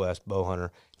pretty cool ass bow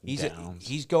hunter.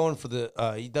 He's going for the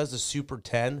he does the Super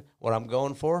 10. What I'm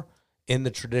going for in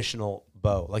the traditional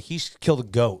bow. Like he's killed a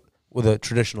goat with a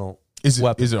traditional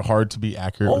weapon. Is it hard to be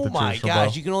accurate with a traditional bow? Oh my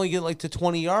gosh, you can only get like to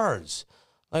 20 yards.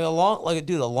 Like a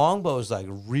longbow is like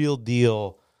real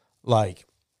deal, like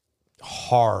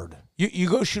hard. You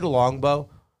go shoot a longbow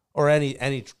or any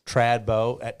trad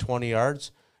bow at 20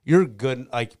 yards, you're good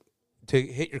like to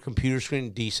hit your computer screen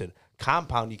decent.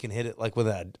 Compound you can hit it like with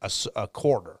a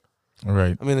quarter.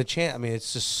 Right. I mean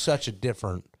it's just such a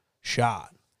different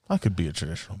shot. I could be a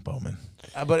traditional bowman.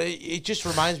 But it just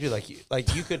reminds me like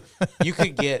you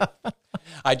could get.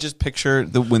 I just picture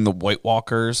when the White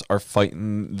Walkers are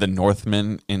fighting the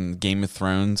Northmen in Game of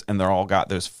Thrones, and they're all got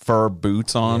those fur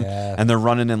boots on, and they're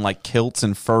running in like kilts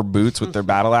and fur boots with their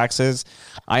battle axes.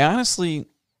 I honestly,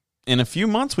 in a few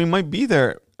months, we might be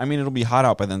there. I mean, it'll be hot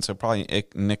out by then, so probably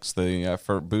it nicks the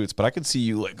fur boots. But I could see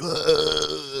you like.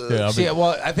 I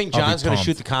think John's going to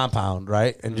shoot the compound,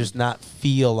 right, and just not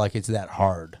feel like it's that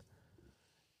hard.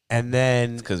 And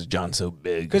then because John's so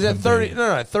big. Because at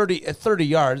 30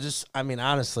 yards,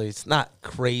 honestly, it's not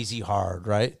crazy hard,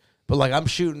 right? But like I'm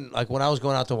shooting, like when I was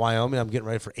going out to Wyoming, I'm getting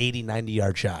ready for 80,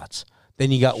 90-yard shots.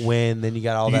 Then you got wind, then you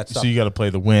got all that stuff. So you got to play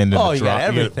the wind and the you drop, got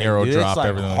everything. arrow dude. drop, it's like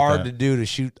everything hard like to that. do to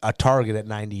shoot a target at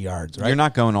 90 yards, right? You're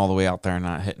not going all the way out there and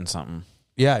not hitting something.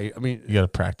 Yeah, You got to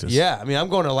practice. Yeah, I'm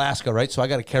going to Alaska, right? So I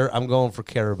got I'm going for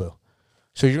caribou.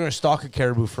 So you're going to stalk a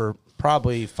caribou for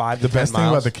probably 5 to 10 miles. The best thing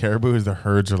about the caribou is the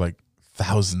herds are like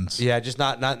thousands. Yeah, just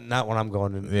not when I'm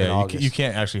going in Yeah, August. you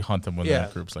can't actually hunt them when they're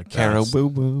in groups like that.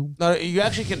 Caribou. No, you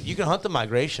actually can. You can hunt the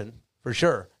migration for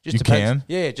sure. Just You depends. can?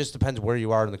 Yeah, it just depends where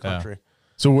you are in the country.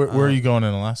 So where are you going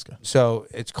in Alaska? So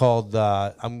it's called.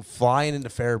 I'm flying into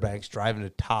Fairbanks, driving to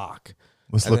Tok.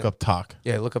 Let's look up Tok.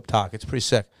 Yeah, look up Tok. It's pretty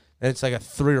sick. And it's like a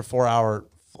 3 or 4 hour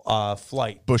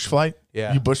flight. Bush flight?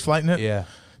 Yeah. You bush flighting it? Yeah.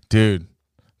 Dude,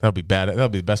 that'll be bad. That'll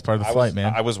be the best part of the flight,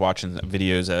 man. I was watching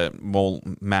videos that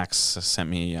Max sent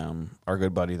me. Our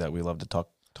good buddy that we love to talk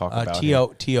about.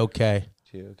 TOK. TOK.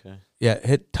 Yeah,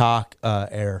 hit Tok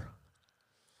Air.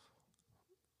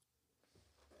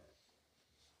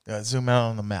 Zoom out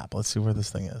on the map. Let's see where this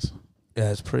thing is.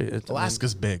 Yeah, it's pretty.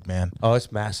 Alaska's big, man. Oh,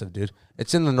 it's massive, dude.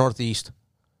 It's in the Northeast.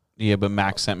 Yeah, but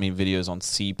Max sent me videos on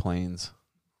seaplanes,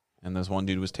 and this one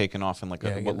dude was taking off in like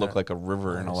what looked like a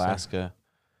river in Alaska.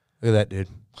 Look at that, dude.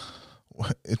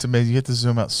 It's amazing. You have to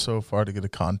zoom out so far to get a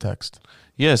context.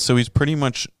 Yeah, so he's pretty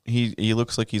much he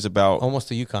looks like he's about Almost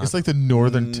the Yukon. It's like the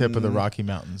northern tip of the Rocky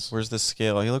Mountains. Where's the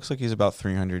scale? He looks like he's about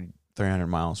 300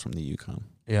 miles from the Yukon.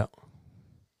 Yeah.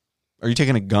 Are you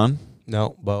taking a gun?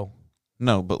 No, bow.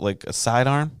 No, but like a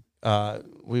sidearm?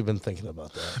 We've been thinking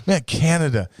about that. Man,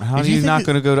 Canada. How If are you not think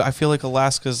going to go to? I feel like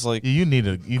Alaska's like You need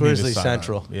a Grizzly sidearm.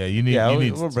 Central. Yeah, you need Yeah, you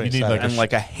we'll need, bring you need like and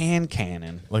like a hand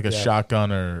cannon. a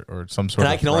shotgun or some sort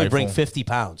And of I can only bring rifle. 50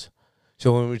 pounds.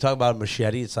 So when we talk about a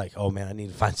machete, it's like, oh man, I need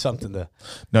to find something to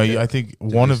No, I think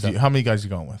one do of you. How many guys you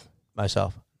going with?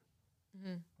 myself.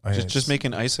 Oh, yeah, Just make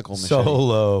an icicle machete.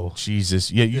 Solo.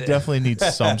 Jesus. Yeah, you definitely need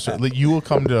some sort. Like, you will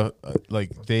come to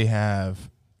like they have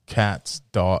cats,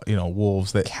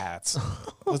 wolves that Cats.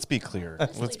 Let's be clear.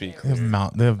 Let's be they clear.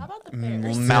 have they have How about the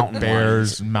bears? Mountain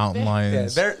bears, lions. mountain Yeah,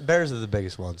 lions. bears are the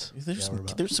biggest ones.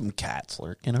 There's some cats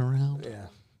lurking around. Yeah.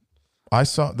 I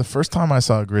saw the first time I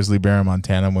saw a grizzly bear in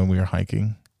Montana when we were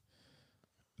hiking.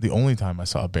 The only time I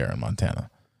saw a bear in Montana,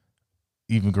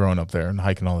 even growing up there and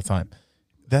hiking all the time.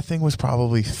 That thing was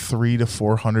probably 300 to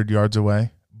 400 yards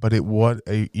away. But what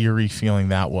a eerie feeling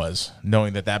that was,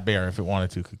 knowing that bear, if it wanted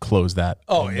to, could close that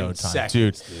in no time. seconds,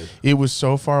 Dude, it was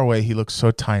so far away. He looked so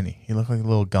tiny. He looked like a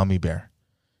little gummy bear,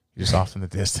 just off in the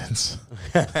distance.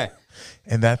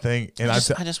 And that thing, and I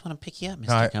just want to pick you up, Mr.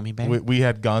 I- Gummy Bear. we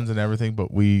had guns and everything,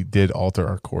 but we did alter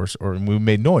our course, or we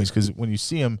made noise because when you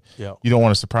see them, Yeah. you don't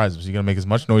want to surprise them. So you got to make as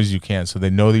much noise as you can so they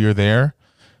know that you're there.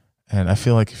 And I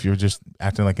feel like if you're just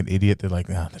acting like an idiot, they're like,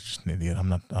 "Nah, that's just an idiot.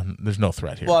 There's no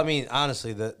threat here." Well, I mean,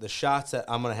 honestly, the shots that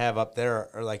I'm going to have up there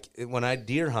are like when I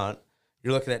deer hunt,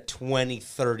 you're looking at 20,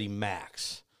 30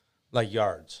 max, like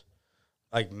yards,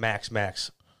 like max,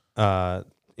 20,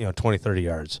 30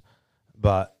 yards.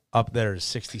 But up there is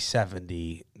 60,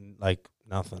 70, like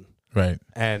nothing. Right.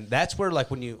 And that's where, like,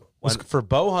 for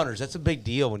bow hunters, that's a big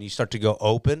deal when you start to go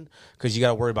open because you got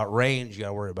to worry about range. You got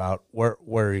to worry about where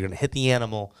you're going to hit the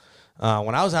animal.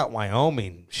 When I was out in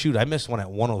Wyoming, I missed one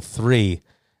at 103,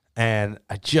 and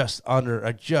I just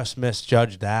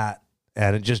misjudged that,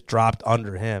 and it just dropped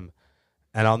under him.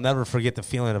 And I'll never forget the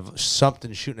feeling of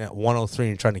something shooting at 103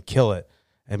 and trying to kill it,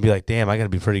 and be like, "Damn, I got to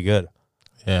be pretty good."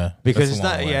 Yeah. Because that's it's a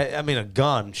long not. way. Yeah, I mean, a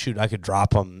gun, I could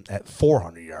drop them at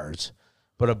 400 yards,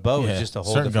 but a bow Yeah. is just a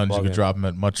whole certain different guns you could ballgame. drop them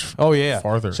at much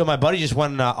farther. So my buddy just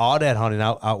went aoudad hunting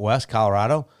out west,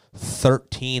 Colorado,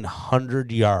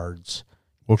 1,300 yards.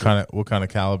 What kind of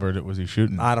caliber was he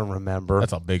shooting? I don't remember.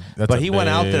 That's a big. But he went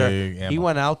out there. ammo. He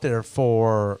went out there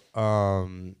for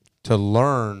to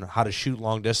learn how to shoot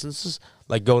long distances,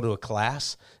 like go to a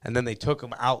class, and then they took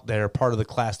him out there, part of the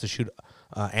class, to shoot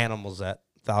animals at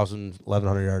 1,000,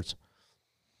 1,100 yards.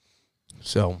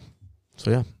 So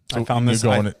yeah. I found this.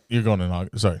 You're going in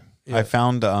August. Sorry. I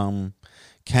found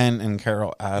Ken and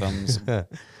Carol Adams.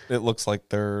 It looks like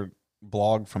their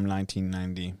blog from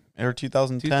 1990 or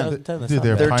 2010. 2010. That's Dude,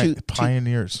 not they're bad.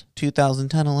 pioneers.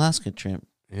 2010 Alaska trip.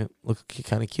 Yeah, look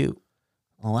kind of cute.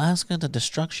 Alaska to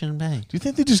Destruction Bay. Do you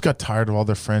think they just got tired of all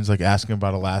their friends like asking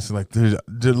about Alaska? Like, dude,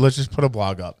 let's just put a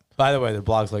blog up. By the way, their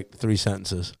blog's like 3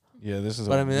 sentences. Yeah, this is.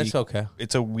 But I mean, that's okay.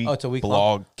 It's a week. Oh, it's a week blog.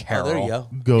 long? Carol. Oh, there you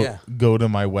go. Go to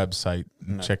my website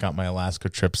and check out my Alaska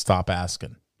trip. Stop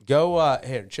asking. Go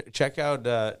here. Check out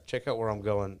where I'm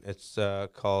going. It's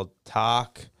called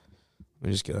Tok. Let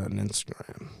me just get on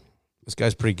Instagram. This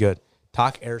guy's pretty good.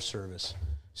 Talk Air Service.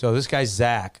 So this guy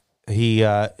Zach, he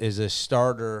is a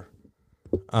starter.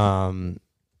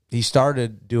 He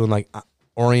started doing like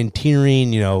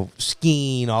orienteering,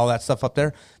 skiing, all that stuff up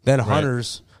there. Then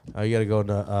hunters. You gotta go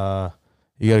to.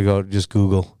 You gotta go just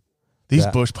Google. These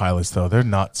bush pilots though, they're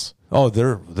nuts. Oh,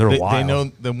 they're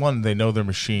wild. They know their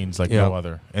machines like no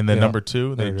other. And then number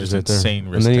two, they're just insane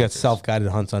risk. And then you got takers. self-guided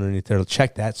hunts underneath there.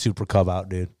 Check that Super Cub out,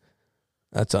 dude.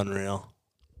 That's unreal.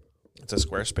 It's a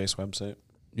Squarespace website.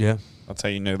 Yeah. That's how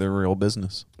you know they're real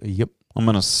business. Yep. I'm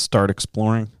going to start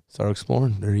exploring. Start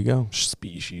exploring. There you go.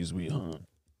 Species we hunt.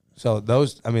 So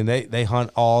those, they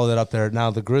hunt all of that up there.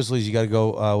 Now the grizzlies, you got to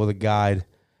go with a guide,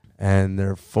 and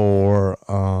they're for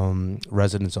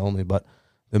residents only. But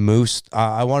the moose,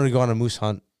 I wanted to go on a moose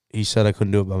hunt. He said I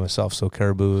couldn't do it by myself, so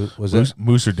caribou was it.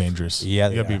 Moose are dangerous. Yeah,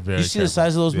 you got to be very. You see the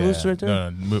size of those moose right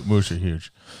there? No, moose are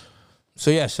huge.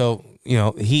 So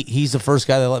he's the first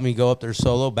guy that let me go up there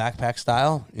solo, backpack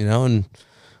style, and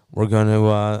we're going to.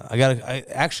 I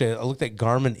looked at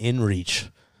Garmin InReach.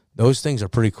 Those things are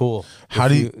pretty cool. How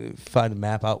do you find a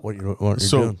map out what you're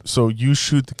doing? So you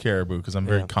shoot the caribou because I'm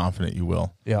very confident you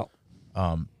will. Yeah.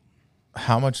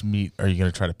 How much meat are you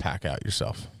going to try to pack out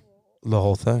yourself? The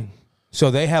whole thing. So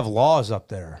they have laws up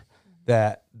there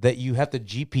that you have to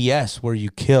GPS where you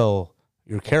kill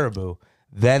your caribou.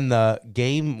 Then the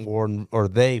game warden or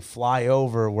they fly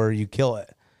over where you kill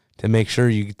it to make sure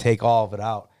you take all of it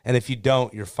out. And if you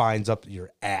don't, your fine's up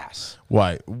your ass.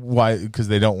 Why? Because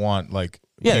they don't want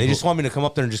they just want me to come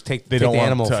up there and just take the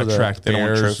animal to for attract they don't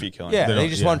want bears. trophy killing. Yeah, they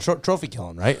just want trophy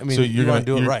killing, right? I mean, so you're going to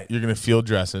do it right. You're going to field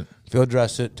dress it. Field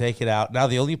dress it, take it out. Now,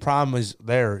 the only problem is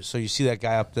there. So you see that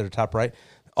guy up there, top right?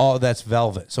 All that's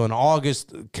velvet. So in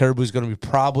August, caribou is going to be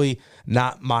probably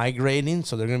not migrating.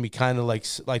 So they're going to be kind of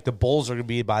like the bulls are going to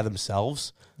be by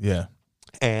themselves. Yeah.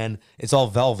 And it's all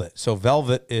velvet. So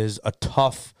velvet is a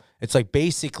tough, it's like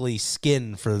basically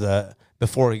skin for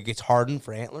before it gets hardened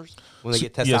for antlers when they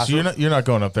get testosterone. Yeah, so you're not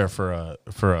going up there for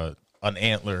an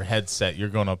antler headset. You're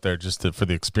going up there just for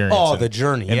the experience. Oh, the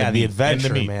journey. Yeah, the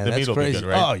adventure, man. The That's meat crazy. Will be good,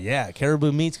 right? Oh, yeah.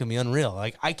 Caribou meat's going to be unreal.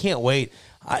 Like, I can't wait.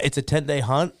 It's a 10-day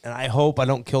hunt, and I hope I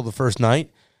don't kill the first night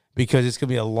because it's going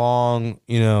to be a long,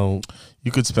 You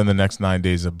could spend the next 9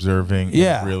 days observing.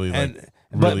 Yeah. And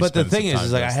really, but the thing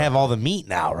is like I have all the meat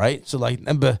now, right? So like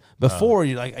before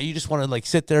you just want to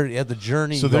sit there, you have the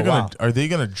journey. So are they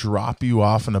gonna drop you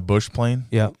off in a bush plane?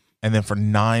 Yeah. And then for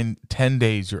 9-10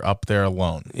 days you're up there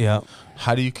alone. Yeah.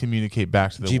 How do you communicate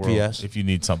back to the GPS world if you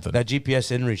need something? That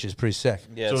GPS InReach is pretty sick.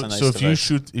 Yeah, so, it's a nice so if device.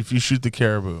 you shoot the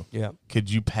caribou, Yeah. could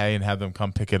you pay and have them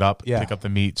come pick it up, pick up the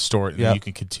meat, store it, and then you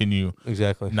can continue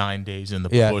exactly 9 days in the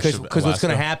Yeah, bush? because what's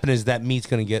going to happen is that meat's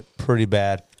going to get pretty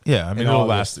bad. Yeah, I mean it'll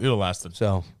last.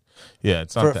 So yeah,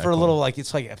 it's not for a little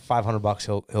it's like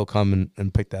 $500. He'll come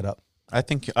and pick that up. I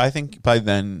think by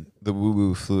then the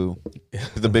woo-woo flu,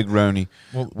 the big Roni,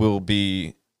 will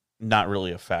be not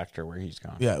really a factor where he's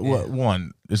gone. Yeah, well,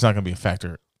 one, it's not going to be a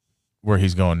factor where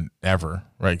he's going ever,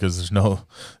 right? Because there's no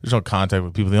contact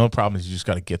with people. The only problem is you just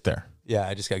got to get there. Yeah,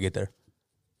 I just got to get there.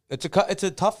 It's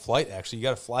a tough flight actually. You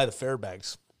got to fly to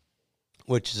Fairbanks,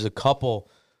 which is a couple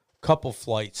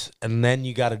flights, and then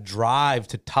you got to drive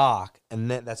to Talk,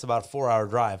 and then that's about a 4-hour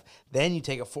drive. Then you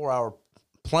take a 4-hour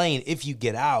plane if you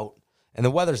get out, and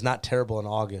the weather's not terrible in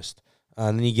August,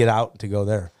 and then you get out to go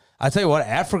there. I tell you what,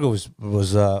 Africa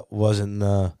wasn't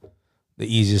the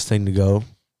easiest thing to go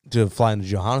to fly into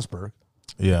Johannesburg.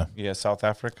 Yeah, South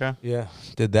Africa. Yeah,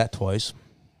 did that twice.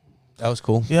 That was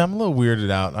cool. Yeah, I'm a little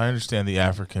weirded out. I understand the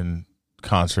African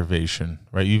conservation,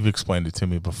 right? You've explained it to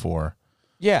me before.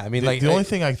 Yeah, I mean, the only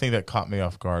thing I think that caught me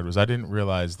off guard was I didn't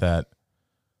realize that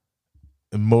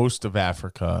most of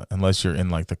Africa, unless you're in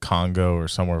the Congo or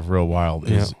somewhere real wild,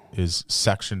 is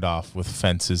sectioned off with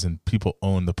fences and people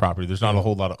own the property. There's not a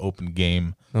whole lot of open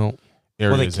game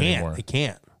areas anymore. They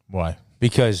can't. Why?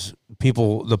 Because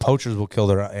the poachers will kill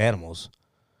their animals.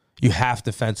 You have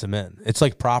to fence them in. It's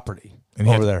like property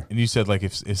over there. And you said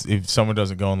if someone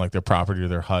doesn't go on their property or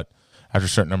their hut after a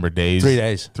certain number of days, 3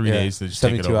 days, 3 days, they just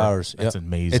 72 take it over. hours. That's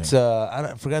amazing. It's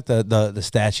I forgot the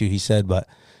statute he said, but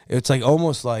it's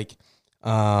almost like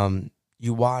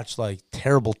you watch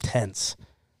terrible tents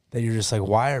that you're just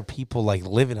why are people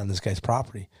living on this guy's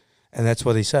property? And that's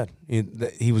what he said.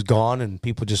 He was gone, and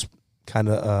people just kind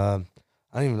of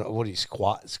I don't even know what he's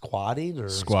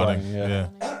squatting. Yeah.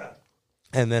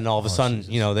 And then all of a sudden,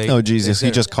 they. Oh Jesus!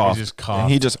 He just coughed.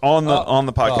 He just on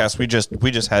the podcast. We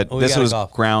just had this was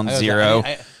ground zero.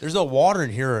 There's no water in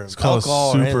here. It's called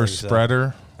a super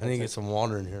spreader. I need to get some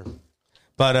water in here.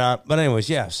 But anyways,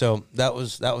 yeah. So that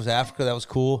was Africa. That was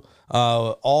cool.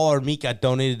 All our meat got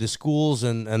donated to schools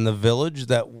and the village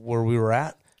where we were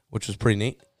at, which was pretty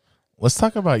neat. Let's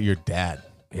talk about your dad.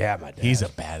 Yeah, my dad. He's a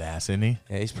badass, isn't he?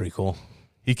 Yeah, he's pretty cool.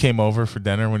 He came over for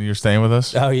dinner when you were staying with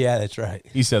us. Oh yeah, that's right.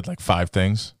 He said like 5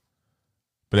 things,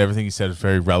 but everything he said was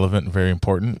very relevant and very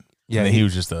important. Yeah, and he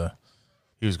was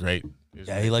great.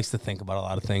 He likes to think about a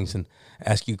lot of things and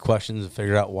ask you questions and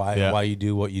figure out why you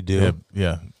do what you do.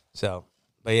 Yeah. So,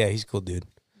 but yeah, he's a cool dude.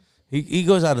 He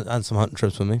goes out on some hunting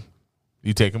trips with me.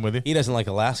 You take him with you? He doesn't like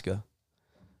Alaska,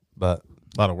 but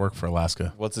a lot of work for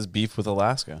Alaska. What's his beef with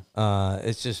Alaska?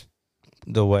 It's just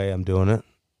the way I'm doing it.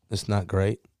 It's not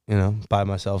great, by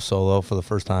myself solo for the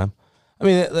first time. I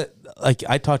mean, like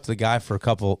I talked to the guy for a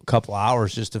couple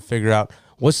hours just to figure out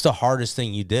what's the hardest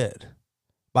thing you did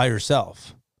by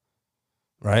yourself.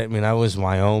 Right? I mean, I was in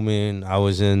Wyoming. I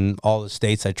was in all the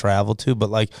states I traveled to.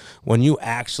 But, like, when you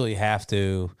actually have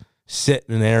to sit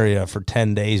in an area for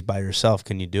 10 days by yourself,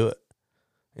 can you do it?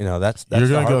 That's you're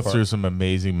going to go through some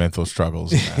amazing mental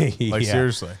struggles. Like, yeah.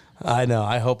 Seriously. I know.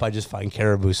 I hope I just find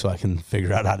caribou so I can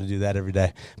figure out how to do that every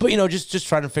day. But, just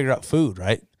trying to figure out food,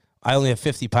 right? I only have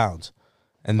 50 pounds.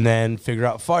 And then figure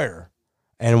out fire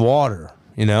and water,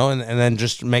 and then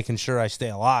just making sure I stay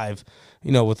alive,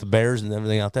 with the bears and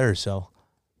everything out there. So.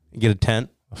 You get a tent.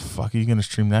 The fuck are you gonna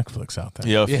stream Netflix out there?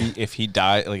 Yeah, if he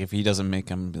die, like if he doesn't make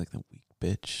him, be like the weak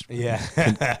bitch. Yeah,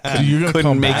 so you're gonna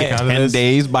couldn't make it 10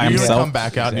 days by himself. You're gonna come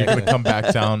back out. And you're gonna come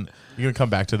back down. You're gonna come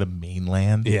back to the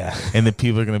mainland. Yeah, and then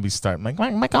people are gonna be starting like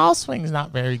my golf swing's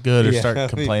not very good, or start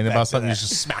complaining about something. You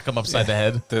just smack them upside the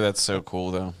head. Dude, that's so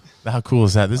cool though. How cool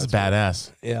is that? This is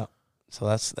badass. Yeah. So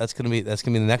that's gonna be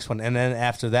the next one, and then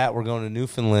after that we're going to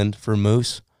Newfoundland for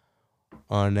moose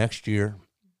next year.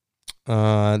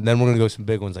 Then we're going to go some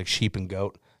big ones like sheep and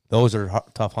goat. Those are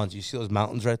tough hunts. You see those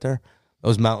mountains right there?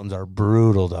 Those mountains are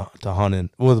brutal to hunt in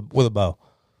with a bow.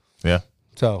 Yeah.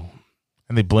 So.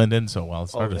 And they blend in so well.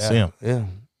 It's hard to see them. Yeah.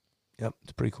 Yep.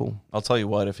 It's pretty cool. I'll tell you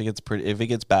what, if it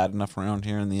gets bad enough around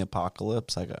here in the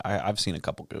apocalypse, I've seen a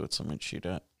couple goats I'm going to shoot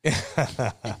at.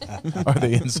 Are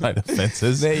they inside of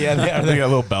fences? They are. They got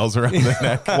little bells around their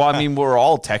neck. Well, I mean, we're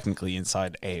all technically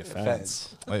inside a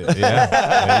fence. Yeah.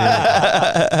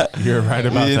 You're right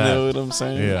about that. You know what I'm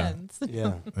saying?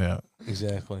 Yeah.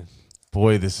 Exactly.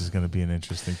 Boy, this is going to be an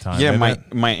interesting time. Yeah,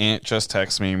 my aunt just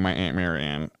texted me. My Aunt Mary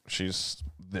Ann, she's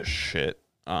this shit.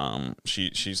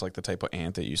 She's like the type of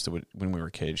aunt that used to, when we were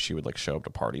kids, she would like show up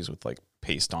to parties with like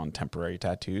paste on temporary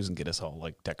tattoos and get us all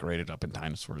like decorated up in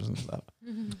dinosaurs and stuff.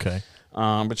 Okay.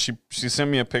 But she sent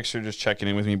me a picture just checking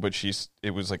in with me, but it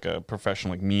was like a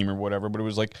professional like meme or whatever, but it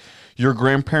was like, your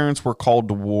grandparents were called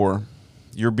to war.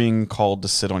 You're being called to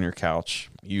sit on your couch.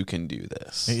 You can do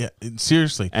this. Yeah,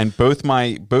 seriously. And both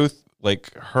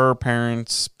like her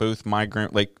parents, both my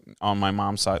like on my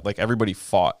mom's side, like everybody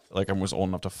fought. Like I was old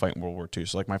enough to fight in World War II.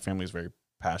 So like my family is very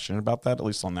passionate about that, at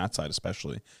least on that side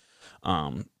especially.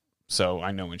 So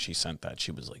I know when she sent that,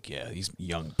 she was like, yeah, these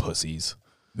young pussies.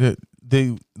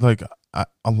 They like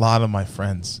a lot of my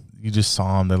friends, you just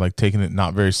saw them. They're like taking it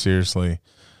not very seriously.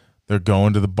 They're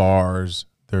going to the bars.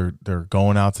 They're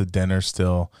going out to dinner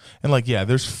still. And like, yeah,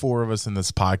 there's 4 of us in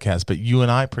this podcast, but you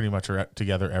and I pretty much are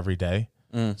together every day.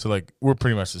 So like we're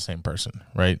pretty much the same person,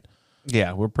 right?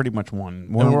 Yeah, we're pretty much one.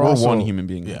 We're also one human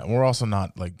being. Yeah, we're also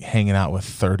not like hanging out with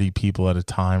 30 people at a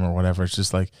time or whatever. It's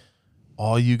just like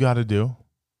all you got to do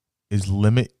is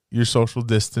limit your social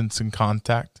distance and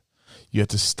contact. You have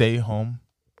to stay home.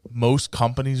 Most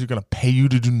companies are going to pay you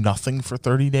to do nothing for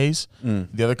 30 days.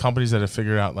 The other companies that have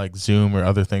figured out like Zoom or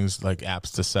other things like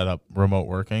apps to set up remote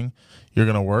working, you're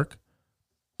going to work.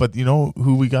 But you know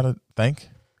who we got to thank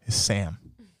is Sam.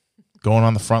 Going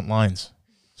on the front lines.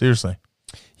 Seriously.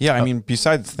 Yeah, I mean,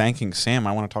 besides thanking Sam,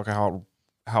 I want to talk about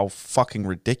how fucking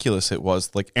ridiculous it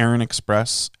was. Like Aaron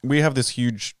Express, we have this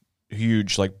huge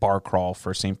like bar crawl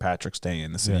for St. Patrick's Day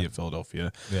in the city of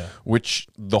Philadelphia, which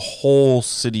the whole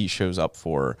city shows up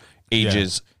for,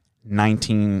 ages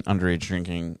 19 underage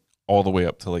drinking all the way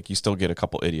up to like you still get a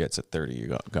couple idiots at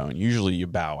 30 going. Usually you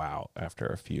bow out after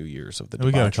a few years of the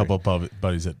debauchery. We got a couple of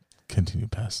buddies that continue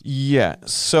past. Yeah,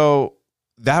 so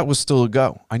that was still a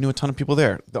go. I knew a ton of people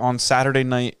there. On Saturday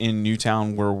night in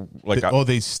Newtown, where like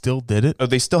they still did it? Oh,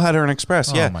 they still had Aaron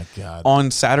Express. Yeah. Oh my god.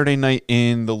 On Saturday night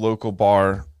in the local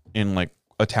bar in like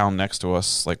a town next to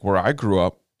us, like where I grew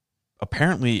up,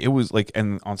 apparently it was like,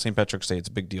 and on St. Patrick's Day, it's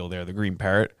a big deal there. The Green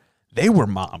Parrot, they were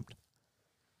mobbed.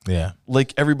 Yeah.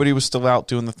 Like everybody was still out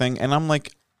doing the thing, and I'm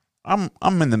like,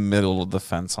 I'm in the middle of the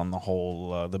fence on the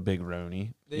whole the Big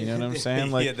Roni. You know what I'm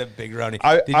saying? Like, yeah, the Big Roni.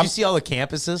 Did you see all the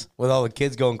campuses with all the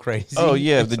kids going crazy? Oh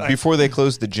yeah, before they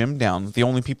closed the gym down, the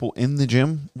only people in the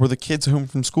gym were the kids home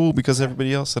from school because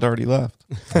everybody else had already left.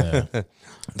 Yeah.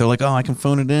 They're like, oh, I can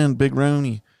phone it in, Big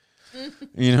Roni.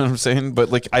 You know what I'm saying? But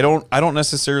like, I don't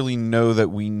necessarily know that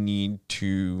we need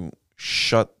to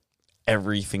shut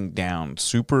everything down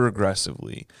super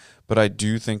aggressively. But I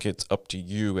do think it's up to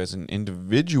you as an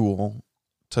individual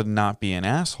to not be an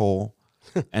asshole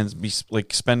and be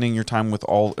like spending your time with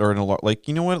all or in a lot. Like,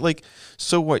 you know what? Like,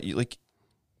 so what? Like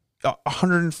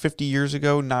 150 years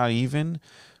ago, not even,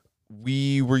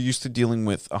 we were used to dealing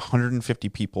with 150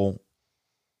 people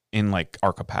in like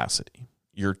our capacity,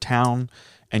 your town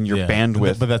and your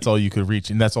bandwidth. But that's all you could reach.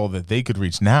 And that's all that they could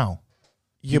reach now.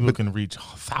 People can reach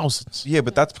thousands. Yeah,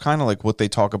 but that's kind of like what they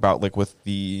talk about, like with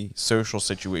the social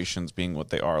situations being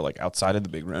what they are, like outside of the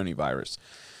Big Roni virus.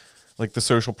 Like the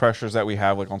social pressures that we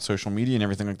have, like on social media and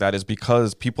everything like that, is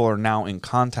because people are now in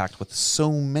contact with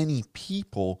so many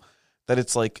people that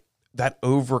it's like that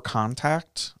over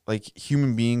contact, like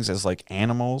human beings as like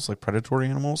animals, like predatory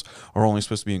animals, are only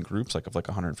supposed to be in groups like of like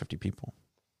 150 people.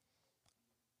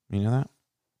 You know that?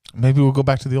 Maybe we'll go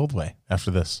back to the old way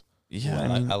after this. Yeah,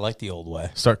 well, I like the old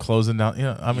way. Start closing down.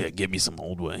 Give me some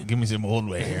old way. Give me some old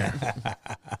way here.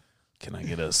 Can I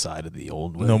get a side of the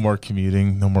old way? No more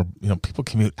commuting. No more. People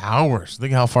commute hours.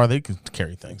 Think how far they can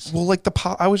carry things. Well, like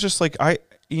I was just like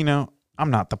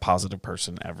I'm not the positive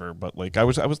person ever, but like I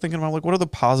was thinking about like what are the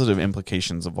positive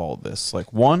implications of all of this?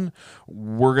 Like one,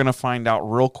 we're gonna find out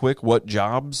real quick what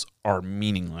jobs are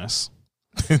meaningless.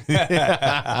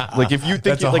 Like if you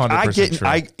think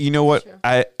like you know what,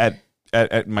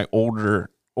 at my older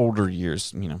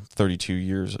years, 32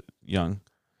 years young,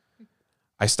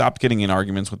 I stopped getting in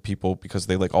arguments with people because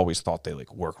they like always thought they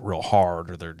like work real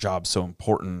hard or their job's so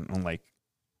important. And like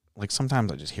sometimes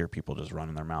I just hear people just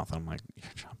running their mouth and I'm like,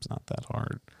 your job's not that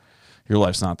hard. Your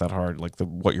life's not that hard. Like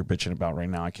what you're bitching about right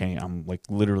now, I'm like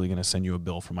literally going to send you a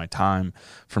bill for my time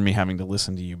for me having to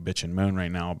listen to you bitch and moan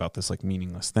right now about this like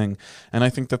meaningless thing. And I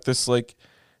think that this like,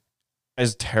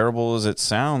 as terrible as it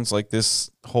sounds, like this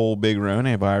whole Big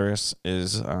Roni virus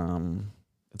is, it's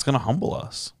going to humble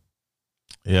us.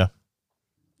 Yeah.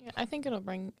 Yeah, I think it'll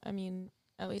bring,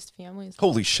 at least families.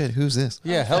 Holy shit, who's this?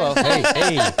 Yeah, hello.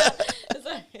 Hey.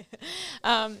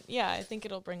 Yeah, I think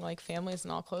it'll bring like families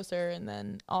and all closer. And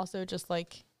then also just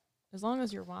like, as long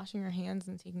as you're washing your hands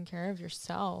and taking care of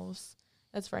yourselves,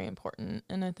 that's very important.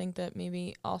 And I think that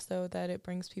maybe also that it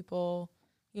brings people,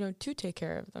 to take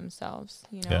care of themselves,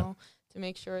 to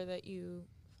make sure that you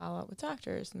follow up with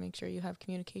doctors and make sure you have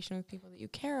communication with people that you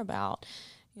care about.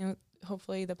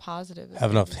 Hopefully the positive.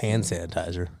 Have enough hand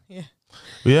sanitizer. Yeah.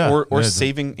 Yeah. Or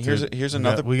saving. Here's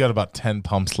another. We got about 10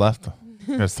 pumps left.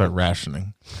 Gotta start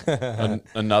rationing.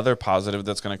 Another positive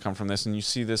that's going to come from this, and you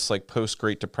see this like post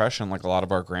Great Depression, like a lot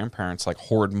of our grandparents like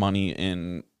hoard money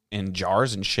in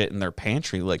jars and shit in their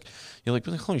pantry. Like you're like,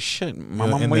 holy shit,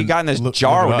 mom, what you got in this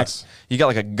jar? You got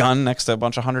like a gun next to a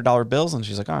bunch of $100 bills, and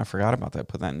she's like, oh, I forgot about that.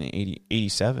 Put that in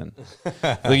 87.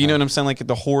 Like, you know what I'm saying? Like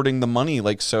the hoarding the money.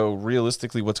 Like, so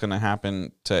realistically, what's going to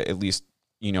happen to at least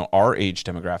our age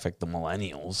demographic, the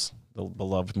millennials, the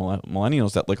beloved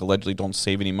millennials that like allegedly don't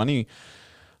save any money.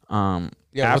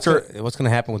 After what's going to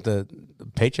happen with the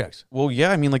paychecks? Well,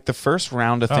 yeah, like the first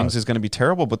round of things is going to be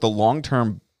terrible, but the long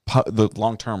term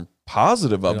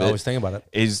positive of it, always think about it,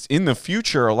 is in the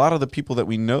future. A lot of the people that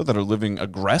we know that are living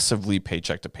aggressively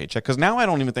paycheck to paycheck, because now I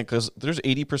don't even think, because there's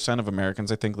 80% of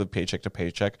Americans I think live paycheck to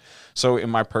paycheck. So in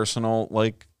my personal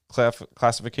like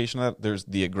classification of that, there's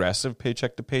the aggressive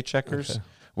paycheck to paycheckers,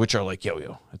 which are like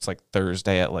yo. It's like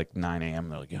Thursday at like 9 a.m.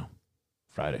 They're like,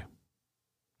 Friday,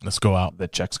 let's go out. The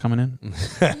check's coming in.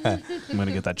 I'm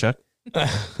gonna get that check.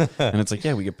 And it's like,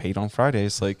 we get paid on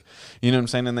Fridays. Like, you know what I'm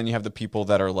saying? And then you have the people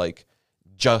that are like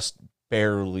just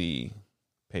barely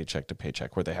paycheck to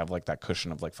paycheck, where they have like that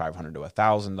cushion of like $500 to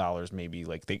 $1,000, maybe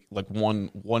like they like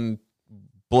one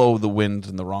blow of the wind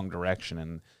in the wrong direction,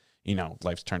 and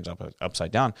life turns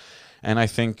upside down. And I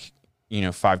think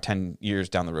 5-10 years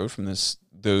down the road from this,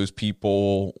 those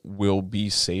people will be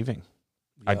saving.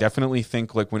 I definitely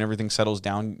think like when everything settles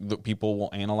down, the people will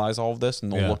analyze all of this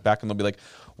and they'll look back and they'll be like,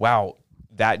 wow,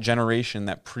 that generation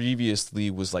that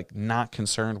previously was like not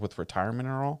concerned with retirement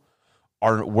at all,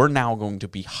 we're now going to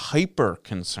be hyper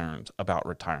concerned about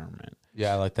retirement.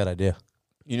 Yeah, I like that idea.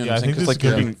 You know what I'm saying? Because like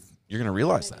you're going to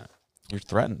realize that. You're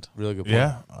threatened. Really good point.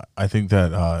 Yeah, I think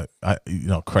that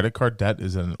credit card debt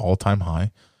is at an all-time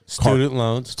high. Student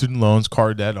loans,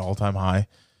 card debt, all-time high.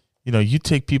 you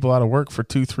take people out of work for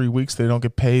 2-3 weeks, they don't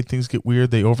get paid, things get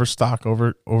weird, they overstock,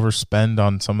 overspend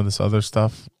on some of this other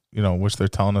stuff, which they're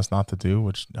telling us not to do,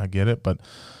 which I get it, but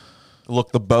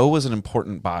look, the bow was an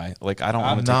important buy. Like, I don't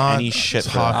want to take any shit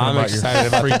for that. I'm excited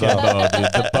about your freaking bow,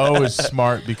 dude. The bow is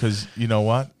smart because you know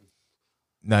what?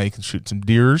 Now you can shoot some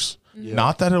deers. Yeah.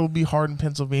 Not that it will be hard in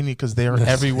Pennsylvania because they are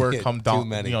everywhere come dawn,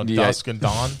 dusk and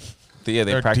dawn. They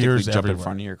practically jump in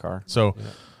front of your car. So,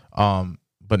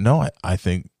 but no, I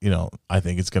think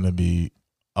it's going to be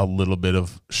a little bit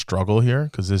of struggle here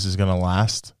because this is going to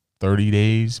last 30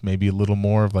 days, maybe a little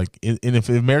more of like, and if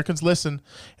Americans listen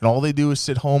and all they do is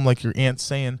sit home, like your aunt's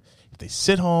saying, if they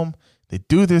sit home, they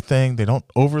do their thing, they don't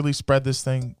overly spread this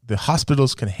thing, the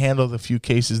hospitals can handle the few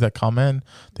cases that come in,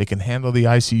 they can handle the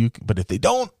ICU, but if they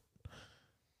don't,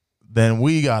 then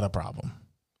we got a problem.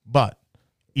 But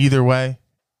either way,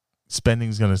 spending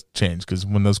is going to change because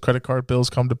when those credit card bills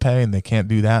come to pay and they can't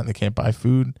do that and they can't buy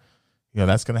food,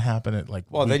 that's going to happen at like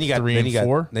then you got 3 and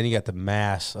 4. Then you got the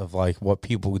mass of like what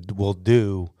people will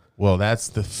do. Well, that's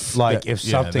the if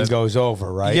something goes over,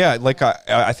 right? Yeah, like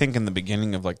I think in the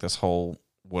beginning of like this whole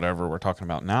whatever we're talking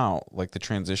about now, like the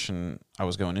transition I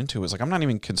was going into was like I'm not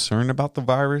even concerned about the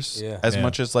virus as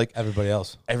much as like everybody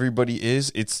else. Everybody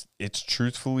is. It's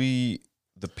truthfully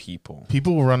the people.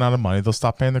 People will run out of money. They'll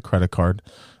stop paying their credit card.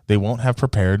 They won't have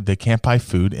prepared. They can't buy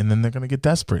food, and then they're going to get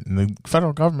desperate. And the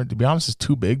federal government, to be honest, is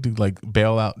too big to like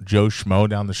bail out Joe Schmo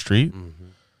down the street. Mm-hmm.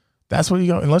 That's what you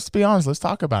go. And let's be honest. Let's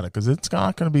talk about it because it's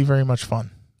not going to be very much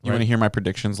fun. You want to hear my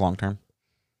predictions long term?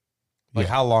 Like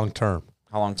how long term?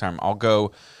 How long term? I'll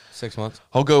go 6 months.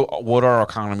 I'll go what our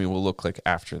economy will look like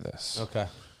after this. Okay.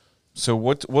 So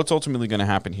what's ultimately going to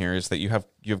happen here is that you have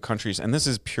countries, and this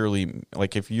is purely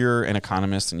like if you're an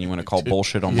economist and you want to call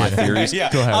bullshit on my theories. Yeah,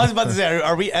 I was about to say,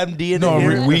 are we MD in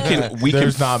here? We can.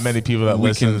 There's not many people that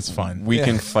listen. It's fine. We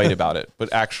can fight about it,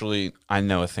 but actually, I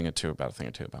know a thing or two about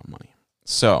money.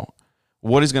 So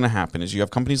what is going to happen is you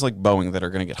have companies like Boeing that are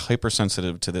going to get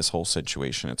hypersensitive to this whole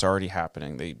situation. It's already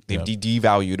happening. They've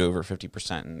devalued over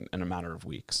 50% in a matter of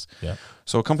weeks. Yeah.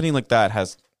 So a company like that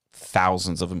has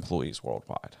thousands of employees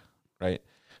worldwide. Right.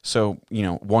 So,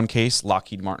 one case,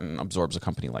 Lockheed Martin absorbs a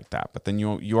company like that. But then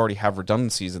you already have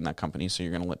redundancies in that company, so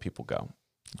you're going to let people go.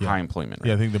 Yeah. High employment rate.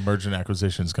 Yeah, I think the merger and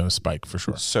acquisition is going to spike for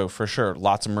sure. So, for sure,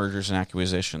 lots of mergers and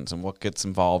acquisitions. And what gets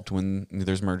involved when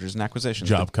there's mergers and acquisitions?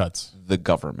 Job cuts. The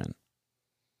government.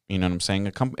 You know what I'm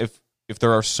saying? If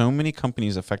there are so many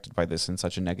companies affected by this in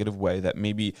such a negative way that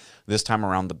maybe this time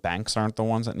around the banks aren't the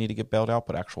ones that need to get bailed out,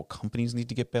 but actual companies need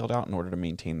to get bailed out in order to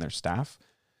maintain their staff,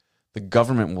 the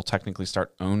government will technically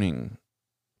start owning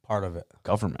part of it.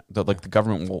 The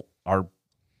government will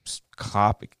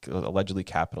allegedly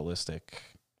capitalistic,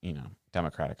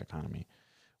 democratic economy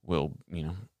will,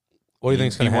 What do you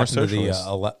think is going to happen to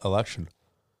the election?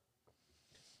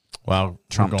 Well,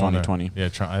 Trump 2020. Yeah,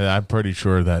 Trump, I'm pretty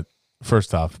sure that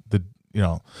first off,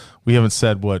 we haven't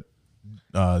said what.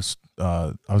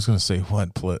 I was going to say what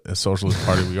socialist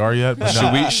party we are yet. But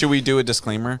should we do a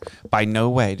disclaimer? By no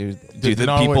way do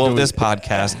the people of this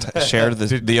podcast share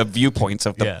the viewpoints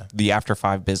of the After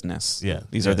 5 business. Yeah,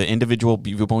 these are the individual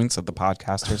viewpoints of the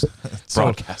podcasters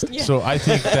broadcasting. So I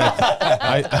think that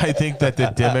I think that the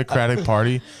Democratic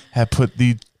Party have put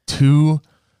the two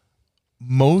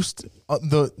most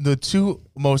the two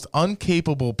most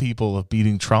incapable people of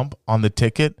beating Trump on the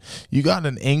ticket. You got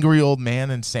an angry old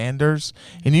man in Sanders,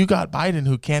 and you got Biden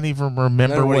who can't even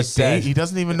remember what day. He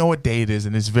doesn't even know what day it is,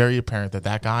 and it's very apparent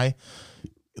that guy,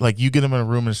 like, you get him in a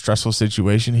room in a stressful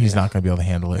situation, he's not going to be able to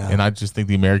handle it. Yeah. And I just think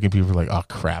the American people are like, oh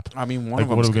crap. I mean,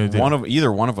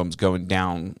 either one of them's going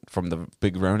down from the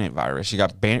big Ronate virus. You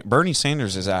got Bernie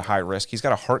Sanders is at high risk. He's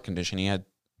got a heart condition.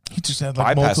 He just had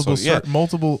like multiple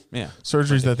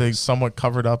surgeries that they somewhat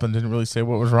covered up and didn't really say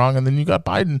what was wrong. And then you got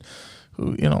Biden,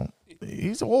 who,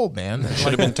 he's old, man.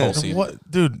 Should have been Tulsi.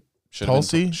 Dude,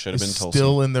 Tulsi is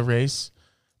still in the race.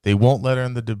 They won't let her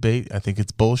in the debate. I think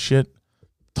it's bullshit.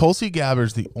 Tulsi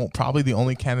Gabbard's probably the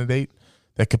only candidate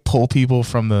that could pull people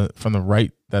from the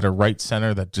right, that are right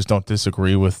center, that just don't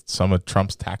disagree with some of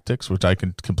Trump's tactics, which I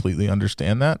can completely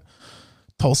understand that.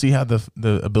 Tulsi had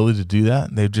the ability to do that,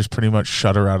 and they've just pretty much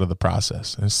shut her out of the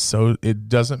process. And so it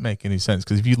doesn't make any sense,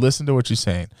 because if you listen to what she's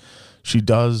saying, she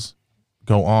does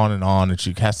go on, and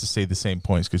she has to say the same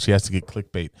points because she has to get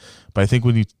clickbait. But I think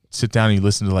when you sit down and you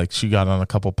listen to, like, she got on a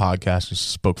couple podcasts and she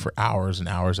spoke for hours and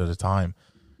hours at a time,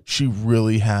 she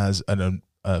really has a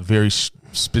very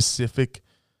specific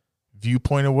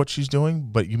viewpoint of what she's doing,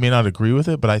 but you may not agree with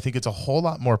it. But I think it's a whole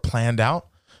lot more planned out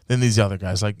than these other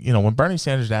guys. Like, when Bernie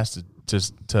Sanders asked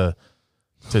to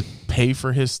to pay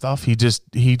for his stuff. He just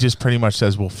pretty much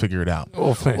says we'll figure it out.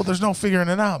 Well, there's no figuring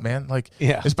it out, man. Like,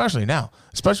 especially now,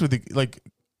 especially with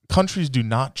countries do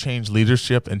not change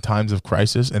leadership in times of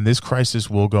crisis, and this crisis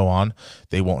will go on.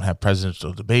 They won't have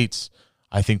presidential debates.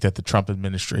 I think that the Trump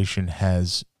administration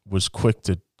was quick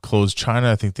to close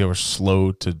China. I think they were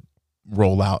slow to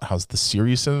roll out how's the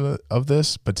seriousness of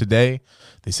this. But today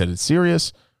they said it's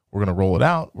serious. We're going to roll it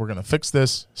out. We're going to fix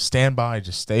this. Stand by.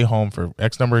 Just stay home for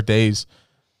X number of days.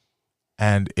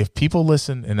 And if people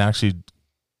listen and actually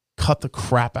cut the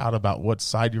crap out about what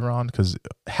side you're on, because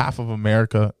half of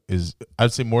America is,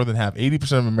 I'd say more than half,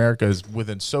 80% of America is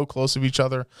within so close of each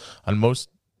other on most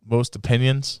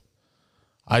opinions.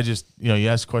 I just, you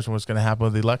ask the question what's going to happen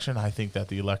with the election. I think that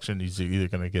the election is either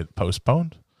going to get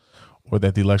postponed or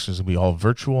that the election is going to be all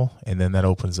virtual, and then that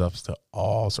opens up to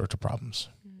all sorts of problems.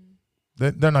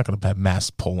 They're not going to have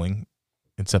mass polling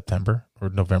in September or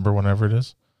November, whenever it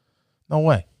is. No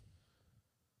way.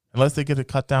 Unless they get it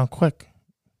cut down quick.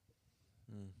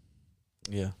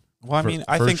 Yeah. Well, I mean,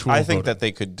 I think that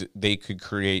they could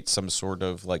create some sort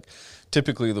of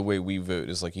typically the way we vote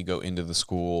is you go into the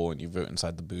school and you vote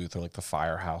inside the booth or the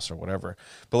firehouse or whatever.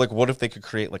 But what if they could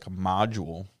create a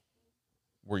module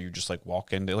where you just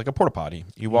walk into a porta potty?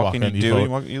 You walk in,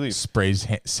 you leave. Sprays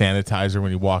sanitizer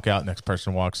when you walk out. Next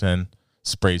person walks in,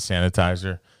 sprays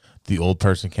sanitizer. The old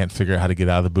person can't figure out how to get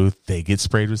out of the booth. They get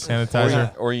sprayed with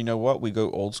sanitizer. Or you know what? We go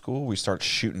old school. We start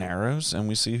shooting arrows, and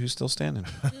we see who's still standing.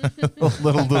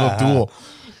 little duel.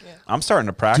 Yeah. I'm starting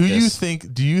to practice.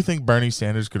 Do you think Bernie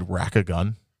Sanders could rack a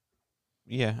gun?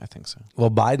 Yeah, I think so.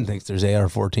 Well, Biden thinks there's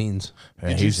AR-14s.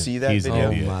 Did you see that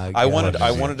video? Oh my God.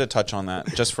 I wanted to touch on that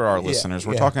just for our listeners.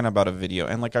 We're talking about a video,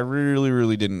 and I really,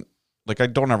 really didn't I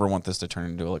don't ever want this to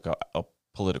turn into a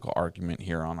political argument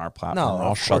here on our platform. No,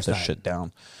 I'll shut this shit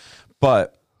down.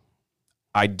 But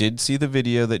I did see the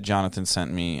video that Jonathan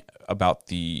sent me about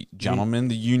the gentleman,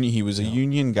 the union. He was a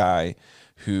union guy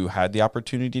who had the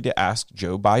opportunity to ask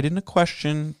Joe Biden a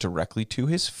question directly to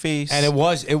his face. And it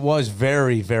was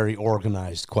very, very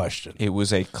organized question. It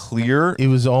was a clear. It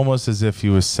was almost as if he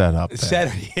was set up.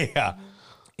 Yeah.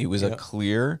 It was a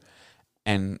clear,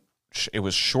 and it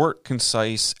was short,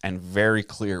 concise, and very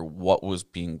clear what was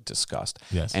being discussed.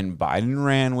 Yes. And Biden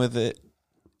ran with it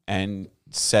and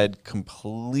said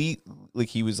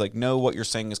he was no, what you're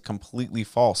saying is completely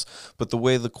false. But the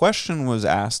way the question was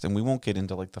asked, and we won't get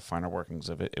into the finer workings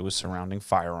of it, it was surrounding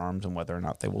firearms and whether or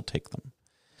not they will take them.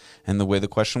 And the way the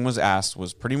question was asked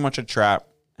was pretty much a trap.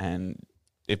 And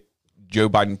if Joe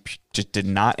Biden just did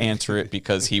not answer it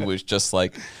because he was just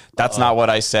that's not what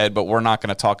I said, but we're not going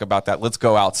to talk about that. Let's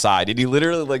go outside. And he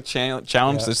literally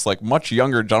challenged this much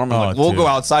younger gentleman. We'll go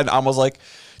outside. And I was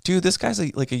dude, this guy's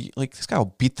this guy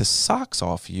will beat the socks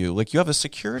off you. You have a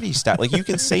security staff. You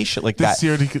can say shit like that.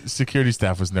 The security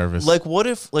staff was nervous. What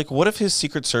if his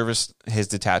Secret Service, his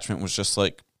detachment was just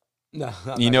no,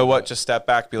 you know what? Just step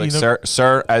back. Be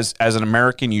sir, as an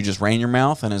American, you just rein your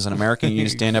mouth, and as an American, you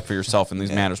just stand up for yourself in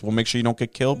these matters. We'll make sure you don't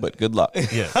get killed, but good luck.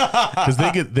 Yeah, because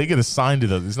they get assigned to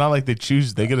those. It's not like they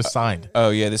choose; they get assigned. Oh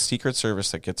yeah, the Secret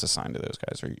Service that gets assigned to those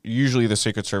guys are usually the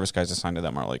Secret Service guys assigned to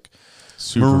them are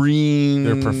Marines.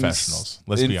 They're professionals.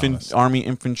 Let's be honest. Army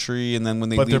infantry, and then when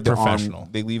they leave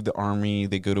the army,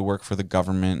 they go to work for the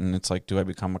government, and it's do I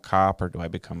become a cop or do I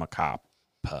become a cop?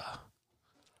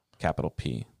 Capital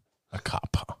P. A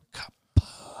cop.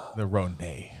 The Rone.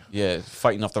 Yeah,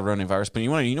 fighting off the Rone virus. But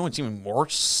you know what's even more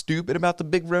stupid about the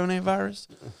big Rone virus?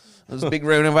 This big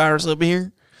Rone virus up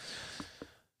here.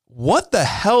 What the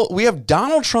hell? We have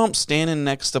Donald Trump standing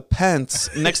next to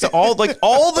Pence, next to all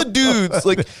the dudes.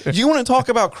 You want to talk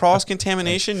about cross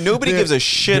contamination? Nobody gives a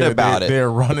shit about it.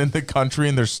 They're running the country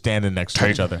and they're standing next to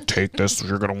each other. Take this.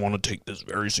 You're gonna want to take this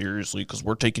very seriously because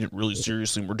we're taking it really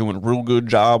seriously. We're doing a real good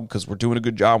job because we're doing a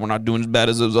good job. We're not doing as bad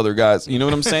as those other guys. You know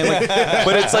what I'm saying?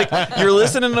 But it's you're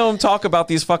listening to them talk about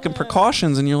these fucking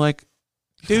precautions, and you're like,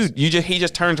 dude, he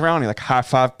just turns around and he high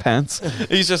five Pence.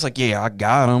 He's just yeah, I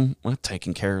got him. We're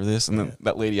taking care of this. And then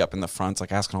that lady up in the front's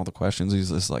asking all the questions.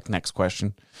 He's just next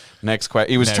question.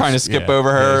 He was trying to skip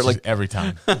over her every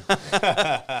time.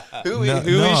 Who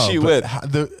is she with? I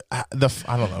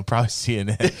don't know. Probably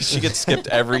CNN. She gets skipped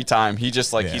every time. He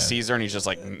just he sees her and he's just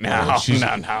no.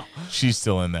 She's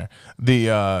still in there.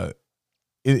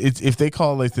 If they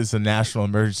call this a national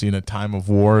emergency in a time of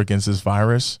war against this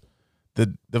virus,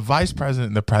 the vice president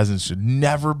and the president should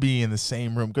never be in the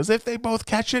same room, because if they both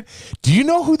catch it, do you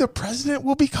know who the president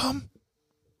will become?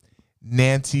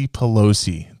 Nancy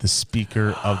Pelosi, the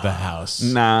Speaker of the House.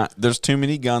 Nah, there's too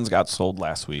many guns got sold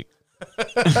last week.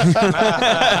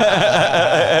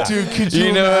 Dude, could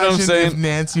you know what I'm imagine saying? if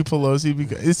Nancy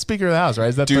Pelosi is Speaker of the House, right?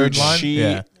 Is that Dude, third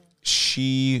line?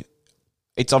 she.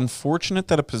 It's unfortunate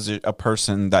that a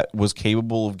person that was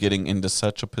capable of getting into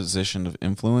such a position of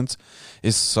influence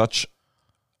is such,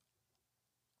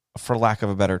 for lack of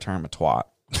a better term, a twat.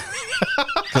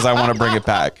 Because I want to bring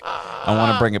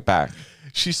it back.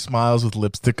 She smiles with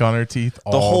lipstick on her teeth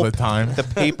all the time. The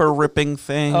paper ripping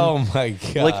thing. Oh my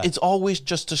God. Like, it's always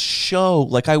just a show.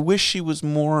 Like, I wish she was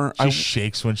more. She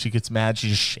shakes when she gets mad. She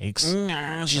just shakes.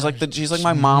 She's like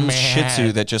my mom's Shih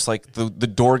Tzu that just like the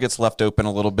door gets left open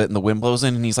a little bit and the wind blows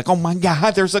in and he's like, oh my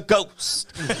God, there's a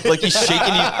ghost. Like, he's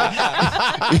shaking.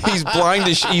 He's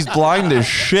blind as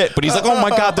shit. But he's like, oh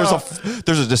my God,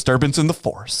 there's a disturbance in the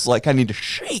force. Like, I need to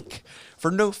shake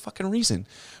for no fucking reason.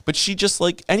 But she just,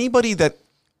 like, anybody that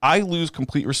I lose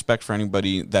complete respect for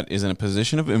anybody that is in a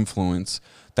position of influence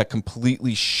that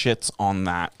completely shits on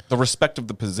that. The respect of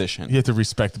the position. You have to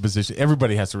respect the position.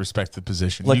 Everybody has to respect the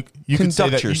position. Like, you could say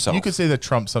that yourself. You could say that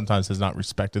Trump sometimes has not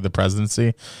respected the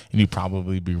presidency, and you'd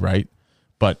probably be right.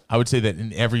 But I would say that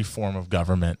in every form of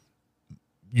government,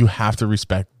 you have to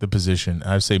respect the position.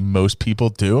 And I would say most people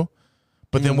do.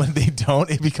 But then when they don't,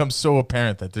 it becomes so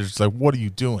apparent that they're just like, what are you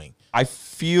doing? I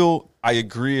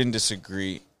agree and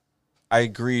disagree. I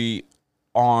agree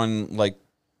on, like,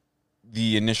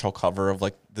 the initial cover of,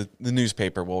 like, the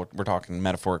newspaper. Well, we're talking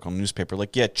metaphorical newspaper.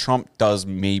 Like, yeah, Trump does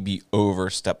maybe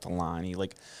overstep the line. He,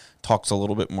 like, talks a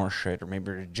little bit more shit, or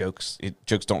maybe the jokes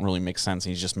don't really make sense.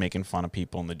 He's just making fun of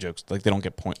people, and the jokes, like, they don't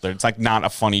get point. It's, like, not a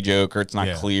funny joke, or it's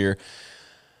not clear.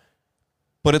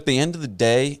 But at the end of the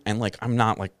day, and, like, I'm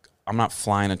not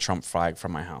flying a Trump flag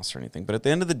from my house or anything. But at the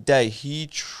end of the day, he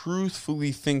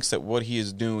truthfully thinks that what he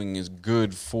is doing is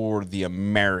good for the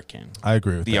American. I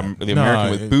agree with that. The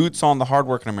American with boots on, the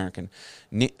hardworking American.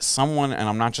 Someone, and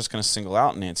I'm not just going to single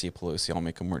out Nancy Pelosi. I'll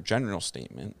make a more general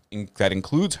statement that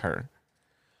includes her.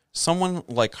 Someone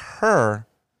like her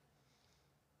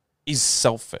is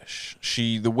selfish.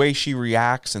 The way she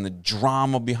reacts and the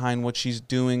drama behind what she's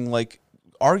doing, like,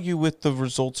 argue with the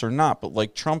results or not, but,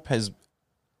 like, Trump has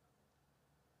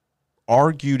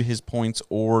argued his points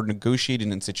or negotiated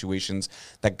in situations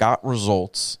that got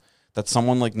results that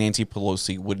someone like Nancy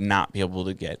Pelosi would not be able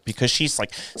to get, because she's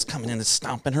like, it's coming in and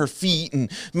stomping her feet and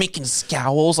making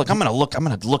scowls. Like, I'm gonna look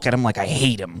at him like I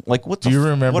hate him. Like, what? Do you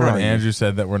remember when Andrew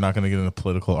said that we're not going to get in a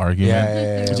political argument?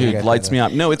 Yeah. Dude, lights me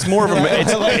up. No, it's more of a.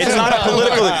 It's not a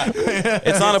political.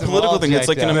 It's not a political thing. It's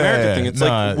like an American thing. It's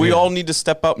like we all need to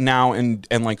step up now and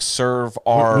like serve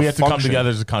our. We have to come together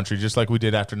as a country, just like we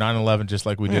did after 9/11, just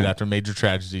like we did after major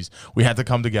tragedies. We have to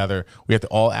come together. We have to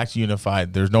all act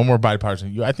unified. There's no more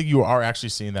bipartisan. I think you are actually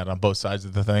seeing that on both sides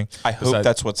of the thing. I hope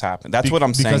that's what's happened. That's what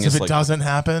I'm saying. Because if it doesn't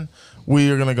happen,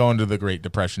 we are going to go into the Great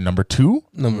Depression number two,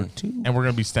 and we're going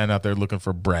to be standing out there looking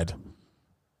for bread,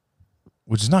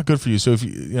 which is not good for you. So if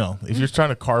if you're trying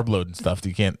to carb load and stuff,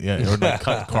 you can't or like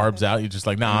cut carbs out. You're just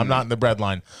like, nah, I'm not in the bread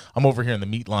line. I'm over here in the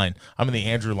meat line. I'm in the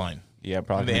Andrew line. Yeah,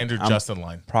 probably I'm the Andrew Justin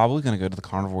line. Probably going to go to the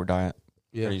carnivore diet.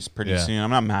 Pretty soon. I'm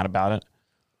not mad about it.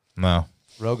 No,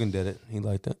 Rogan did it. He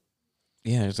liked it.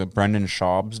 Yeah, there's a Brendan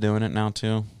Schaub's doing it now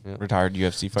too. Yeah. Retired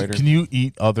UFC fighter. Can you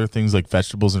eat other things like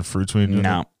vegetables and fruits when you do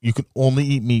No. it? You can only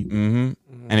eat meat. Mm-hmm.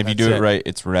 And if you do it right,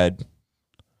 it's red.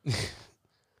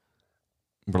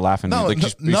 We're laughing. No, like,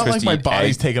 not like my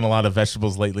body's taken a lot of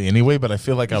vegetables lately anyway, but I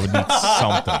feel like I would need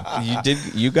something.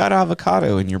 You got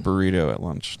avocado in your burrito at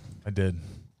lunch. I did.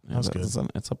 That was good.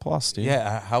 It's a plus, dude.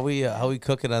 Yeah, how we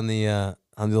cook it on the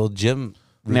old gym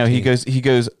routine? No,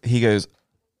 he goes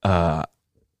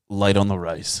light on the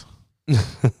rice.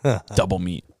 Double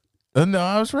meat. No,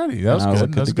 I was ready. That was good.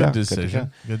 Like, that was a good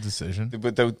decision. Good decision.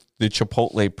 But the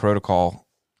Chipotle protocol.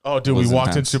 Oh, dude, we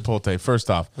walked in Chipotle. First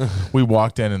off, we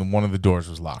walked in and one of the doors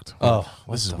was locked. Oh,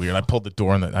 this is weird. I pulled the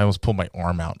door and I almost pulled my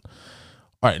arm out.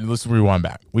 All right, let's rewind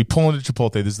back. We pull into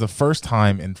Chipotle. This is the first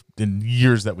time in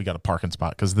years that we got a parking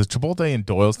spot, because the Chipotle in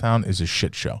Doylestown is a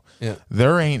shit show. Yeah.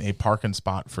 There ain't a parking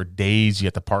spot for days. You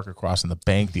have to park across in the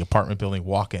bank, the apartment building,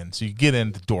 walk in. So you get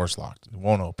in, the door's locked. It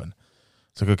won't open.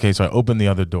 It's like, okay, so I open the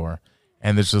other door,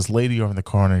 and there's this lady over in the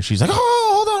corner, and she's like, oh,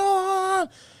 hold on.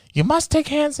 You must take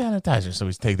hand sanitizer. So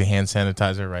we take the hand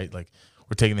sanitizer, right? Like,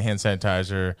 we're taking the hand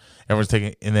sanitizer. Everyone's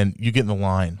taking, and then you get in the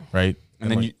line, right? And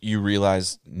then you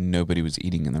realize nobody was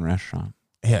eating in the restaurant.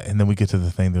 Yeah, and then we get to the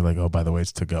thing. They're like, oh, by the way,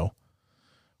 it's to go.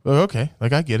 Like, okay,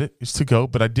 like I get it. It's to go.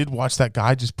 But I did watch that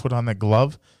guy just put on that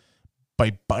glove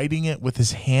by biting it with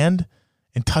his hand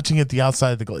and touching it the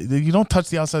outside of the glove. You don't touch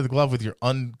the outside of the glove with your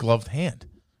ungloved hand,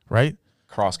 right?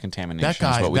 Cross-contamination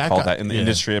is what we call that in the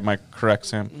industry. Am I correct,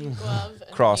 Sam?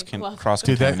 Cross-contamination.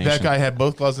 Dude, that guy had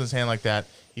both gloves in his hand like that.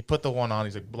 He put the one on.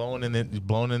 He's like blowing in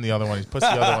the other one. He puts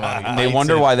the other one on. And they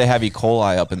wonder why they have E.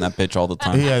 coli up in that bitch all the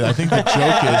time. Yeah, I think the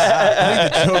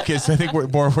joke is. I think we're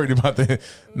more worried about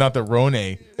not the Rone.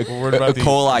 We're worried about the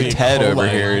coli Ted over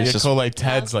here. It's just coli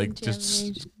Ted's like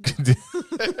just.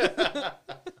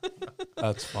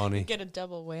 That's funny. Get a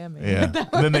double whammy. Yeah.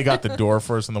 And then they got the door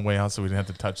for us on the way out, so we didn't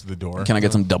have to touch the door. Can I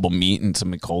get some double meat and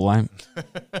some E. coli?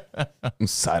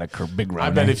 Inside a big Rone.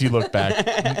 I bet if you look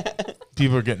back,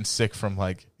 people are getting sick from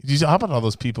like. How about all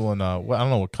those people in I don't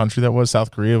know what country that was,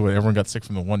 South Korea, where everyone got sick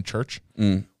from the one church?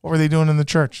 What were they doing in the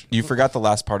church? You forgot the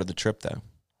last part of the trip, though.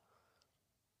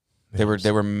 They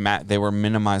were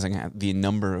minimizing the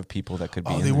number of people that could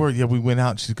be. Oh, they were. Yeah, we went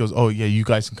out. She goes, "Oh yeah, you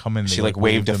guys can come in." She like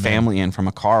waved a family in from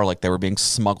a car, like they were being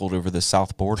smuggled over the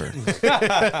south border.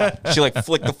 She like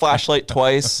flicked the flashlight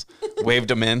twice, waved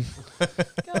them in.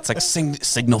 It's like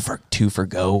signal for 2 for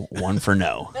go, 1 for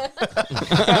no.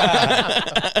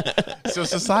 So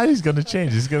society's going to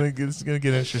change. It's going to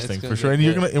get interesting for sure. And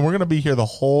we're going to be here the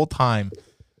whole time.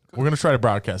 We're going to try to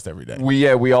broadcast every day.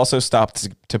 We also stopped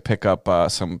to pick up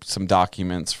some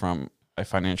documents from a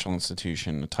financial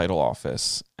institution, a title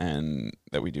office, and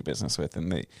that we do business with,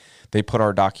 and they put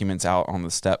our documents out on the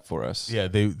step for us. Yeah,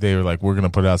 they were like, we're going to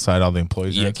put it outside. All the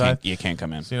employees are inside. You can't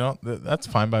come in. So, that's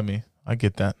fine by me. I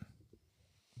get that.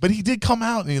 But he did come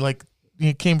out, and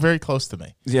he came very close to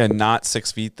me. Yeah, not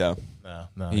 6 feet though.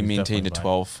 No. He maintained a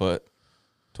 12-foot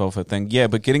thing. Yeah,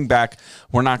 but getting back,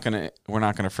 we're not gonna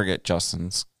forget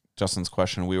Justin's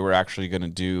question. We were actually going to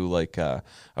do like a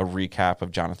recap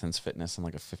of Jonathan's fitness in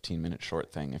like a 15-minute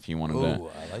short thing. If you wanted to,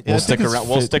 I like we'll stick around.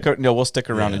 We'll stick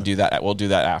around and do that. We'll do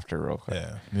that after real quick.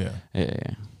 Yeah.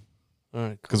 All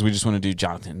right, because we just want to do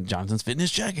Jonathan's fitness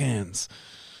check-ins.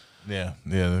 Yeah,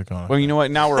 they're going. Well, you know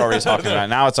what? Now we're already talking about it.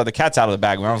 Now it's the cat's out of the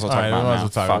bag. We might as well talk about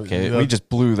it now. Fuck it. We just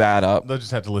blew that up. They'll just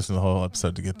have to listen to the whole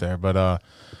episode to get there. But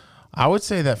I would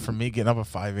say that for me, getting up at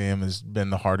 5 a.m. has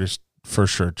been the hardest for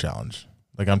sure challenge.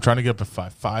 Like I'm trying to get up at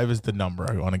 5. 5 is the number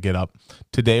I want to get up.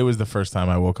 Today was the first time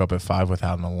I woke up at 5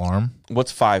 without an alarm.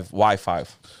 What's 5? Why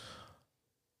 5?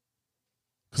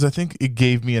 Because I think it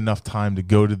gave me enough time to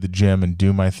go to the gym and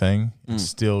do my thing and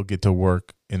still get to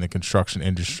work in the construction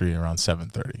industry around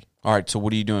 7:30. All right, so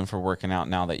what are you doing for working out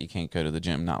now that you can't go to the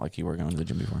gym? Not like you were going to the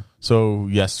gym before. So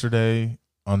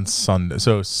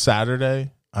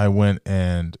Saturday, I went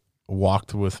and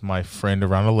walked with my friend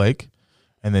around a lake.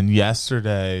 And then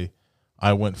yesterday,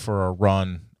 I went for a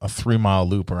run, a 3-mile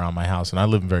loop around my house. And I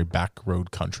live in very back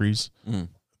road countries.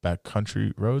 Back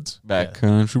country roads? Back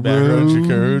country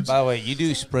roads. By the way, you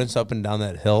do sprints up and down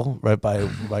that hill right by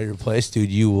your place,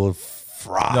 dude. You will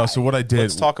fry. No, so what I did.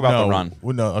 Let's talk about the run.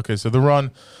 No, okay, so the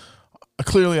run.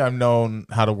 Clearly, I've known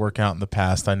how to work out in the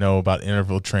past. I know about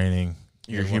interval training.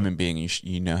 You're a human being.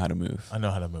 You know how to move. I know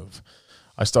how to move.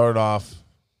 I started off,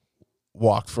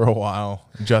 walked for a while.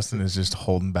 Justin is just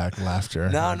holding back laughter.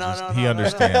 No. He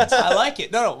understands. I like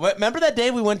it. No. Remember that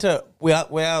day we went on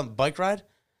a bike ride?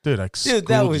 Dude,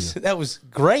 that was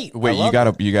great. Wait, you got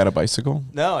a bicycle?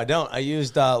 No, I don't. I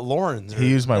used Lauren's. He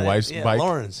used my wife's bike.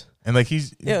 Lauren's. And like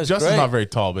Justin's not very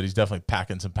tall, but he's definitely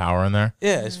packing some power in there.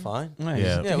 Yeah, it's fine.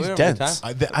 Yeah, he's dense.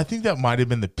 I think that might have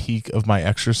been the peak of my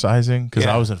exercising because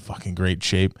I was in fucking great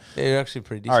shape. Yeah, you're actually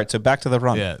pretty decent. All right, so back to the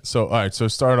run. Yeah, so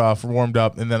started off, warmed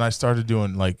up, and then I started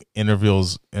doing like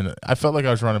intervals, and I felt like I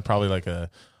was running probably like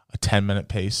a 10-minute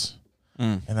pace.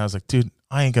 And I was like, dude,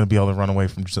 I ain't going to be able to run away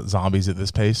from zombies at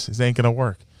this pace. This ain't going to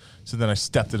work. So then I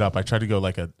stepped it up. I tried to go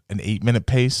like an 8-minute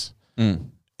pace.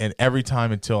 And every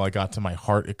time until I got to my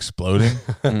heart exploding,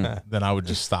 then I would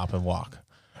just stop and walk.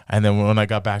 And then when I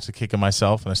got back to kicking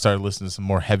myself and I started listening to some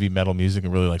more heavy metal music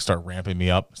and really like start ramping me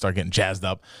up, start getting jazzed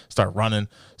up, start running,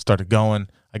 started going,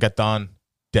 I got done,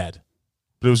 dead.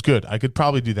 But it was good. I could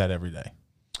probably do that every day.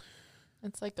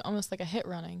 It's like almost like a hit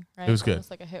running, right? It was good. Almost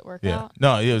like a hit workout. Yeah.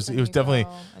 No, it was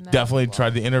definitely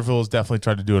tried the intervals, definitely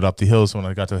tried to do it up the hill. So when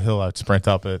I got to the hill, I'd sprint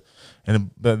up it.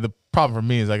 And the problem for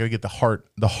me is I got to get the heart.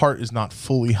 The heart is not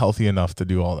fully healthy enough to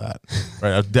do all that.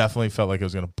 Right. I definitely felt like it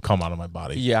was going to come out of my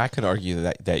body. Yeah, I could argue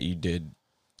that you did.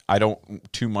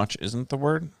 Too much isn't the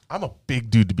word. I'm a big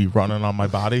dude to be running on my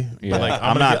body. Yeah. Like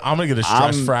I'm gonna get a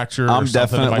stress fracture. I'm or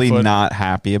something definitely in my foot. not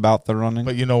happy about the running.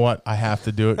 But you know what? I have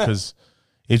to do it because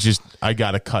it's just I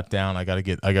got to cut down. I got to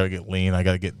get lean. I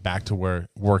got to get back to where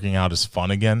working out is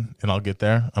fun again, and I'll get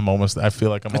there. I feel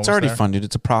like I'm. It's already fun, dude.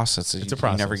 It's a process. It's a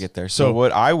process. You never get there. So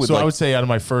what I would. So I would say out of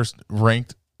my first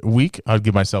ranked week, I'd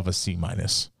give myself a C-.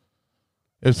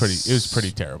 It was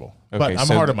pretty terrible. Okay, but I'm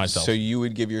hard on myself. So you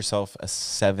would give yourself a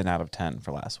 7 out of 10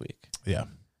 for last week. Yeah.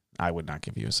 I would not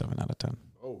give you a 7 out of 10.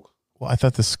 Oh. Well, I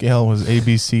thought the scale was A,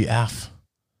 B, C, F.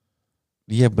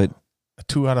 Yeah, but a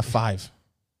 2 out of 5.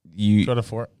 2 out of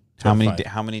 4. How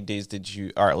many days did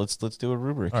you? All right, let's do a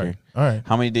rubric here. All right.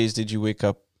 How many days did you wake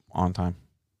up on time?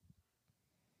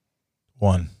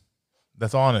 1.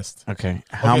 That's honest. Okay.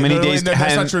 How many days?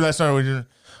 That's not true. That's not what you're.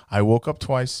 I woke up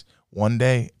twice. One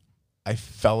day, I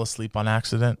fell asleep on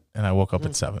accident, and I woke up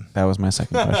at 7. That was my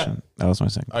second question. All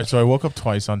right, so I woke up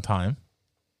twice on time.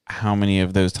 How many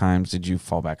of those times did you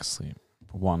fall back asleep?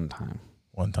 1 time.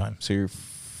 1 time. So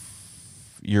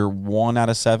you're 1 out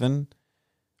of 7,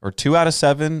 or 2 out of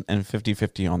 7, and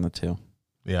 50-50 on the 2.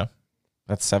 Yeah,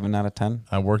 that's 7 out of 10.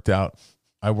 I worked out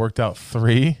 3. I worked out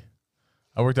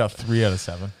 3 out of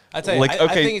 7. I tell you, I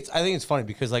think it's funny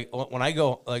because like when I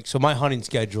go so my hunting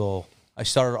schedule, I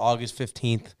started August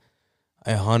 15th.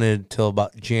 I hunted till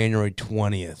about January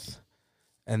 20th,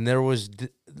 and there was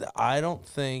I don't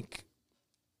think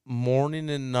morning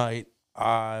and night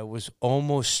I was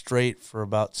almost straight for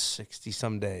about 60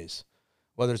 some days,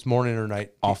 whether it's morning or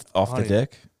night. Off the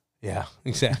dick. Yeah,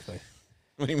 exactly.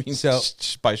 What do you mean? So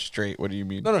by straight, what do you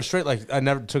mean? No, straight. Like I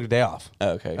never took a day off.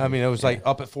 Oh, okay. I mean, it was like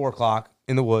up at 4:00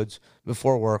 in the woods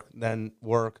before work, then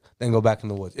go back in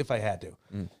the woods if I had to.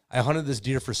 I hunted this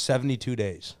deer for 72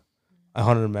 days. I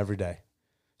hunted him every day,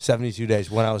 72 days.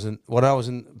 When I was in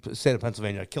the state of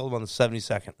Pennsylvania, I killed him on the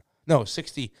 72nd. No,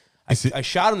 60. I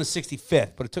shot him the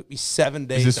 65th, but it took me 7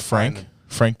 days. Is this Frank?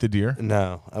 Frank the deer?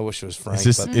 No, I wish it was Frank.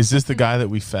 Is this the guy that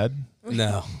we fed?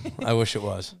 No, I wish it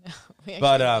was. No,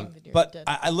 but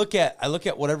I look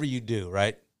at whatever you do,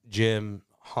 right? Gym,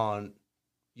 hunt.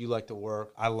 You like to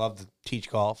work. I love to teach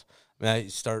golf. I mean, I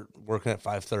start working at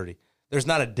 5:30. There's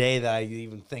not a day that I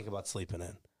even think about sleeping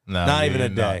in. No, not even a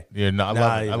day.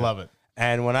 I love it.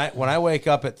 And when I wake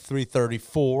up at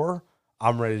 3:34,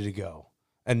 I'm ready to go,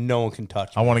 and no one can touch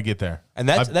me. I want to get there, and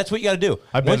that's what you got to do.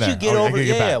 I've been once there. you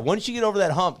get once you get over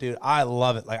that hump, dude, I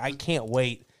love it. Like I can't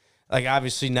wait. Like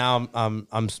obviously now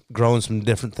I'm growing some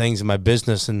different things in my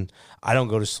business, and I don't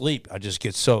go to sleep. I just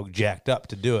get so jacked up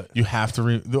to do it. You have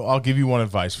to. I'll give you one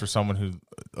advice for someone who.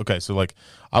 Okay, so like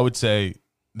I would say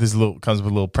this comes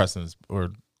with a little precedence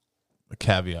or a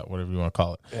caveat, whatever you want to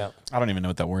call it. Yeah, I don't even know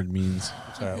what that word means.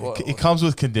 It comes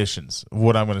with conditions.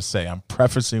 What I'm going to say, I'm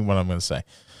prefacing what I'm going to say.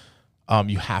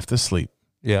 You have to sleep.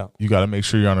 Yeah, you got to make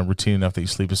sure you're on a routine enough that you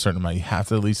sleep a certain amount. You have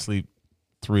to at least sleep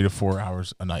 3 to 4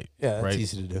 hours a night. Yeah, that's right?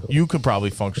 easy to do. You could probably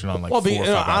function on like 4 or 5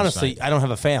 hours honestly, I don't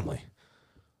have a family.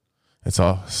 It's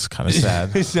kind of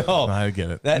sad. So, I get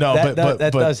it.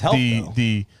 That does help.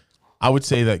 I would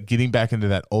say that getting back into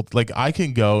that old, like I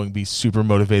can go and be super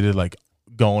motivated, like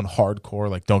going hardcore,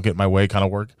 like don't get in my way kind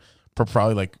of work for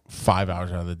probably like 5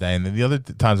 hours out of the day. And then the other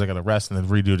times I got to rest and then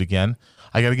redo it again.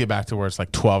 I got to get back to where it's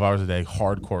like 12 hours a day,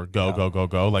 hardcore,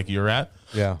 go, like you're at.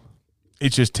 Yeah. It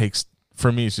just takes,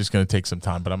 for me, it's just going to take some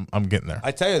time, but I'm getting there.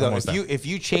 I tell you though, if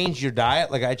you change your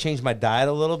diet, like I changed my diet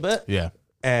a little bit. Yeah.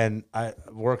 And I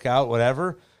work out,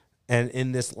 whatever. And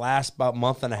in this last about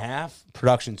month and a half,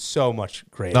 production's so much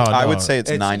greater. No, I would say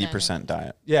it's 90%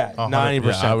 diet. Yeah,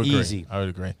 90% easy. I would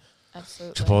agree.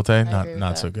 Absolutely. Chipotle,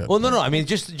 not so good. Well, no. I mean,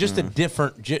 just a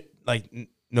different, like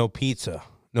no pizza,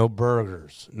 no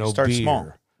burgers, no Start beer.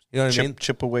 small. You know what I mean?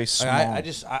 Chip away small.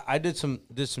 I did some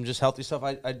just healthy stuff.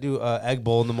 I do egg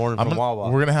bowl in the morning from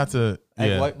Wawa. We're gonna have to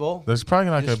egg white bowl. There's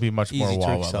probably not gonna be much more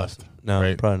Wawa left. No,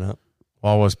 right? probably not.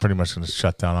 Wawa's pretty much gonna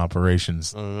shut down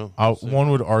operations. I don't know.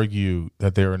 One would argue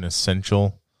that they're an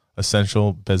essential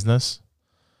business,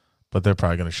 but they're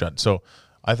probably gonna shut. So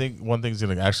I think one thing's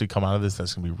gonna actually come out of this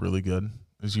that's gonna be really good.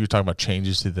 Is you're talking about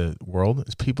changes to the world.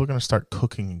 Is people are gonna start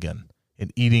cooking again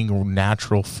and eating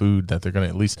natural food that they're going to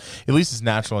at least it's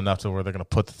natural enough to where they're going to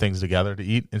put the things together to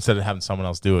eat instead of having someone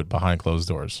else do it behind closed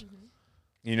doors.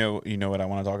 Mm-hmm. You know what I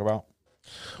want to talk about?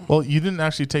 Well, you didn't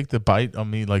actually take the bite on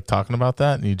me like talking about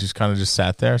that, and you just kind of just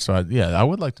sat there. So I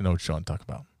would like to know what you want to talk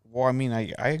about. Well, I mean,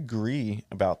 I agree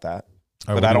about that,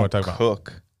 right, but I don't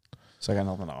cook, so I got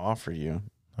nothing to offer you.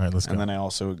 All right, let's go. And then I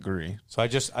also agree. So I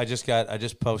just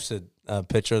posted a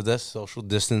picture of this social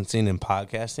distancing and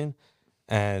podcasting,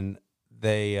 and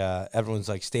everyone's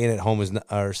like staying at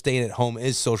home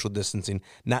is social distancing,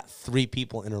 not 3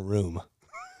 people in a room.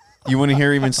 You want to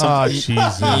hear even something?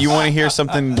 Jesus. You want to hear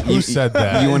something? Who said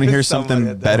that? You want to hear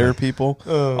something better, people?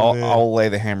 I'll lay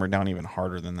the hammer down even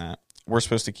harder than that. We're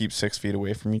supposed to keep 6 feet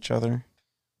away from each other.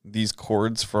 These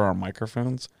cords for our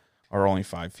microphones are only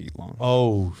 5 feet long.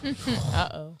 Oh,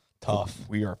 tough.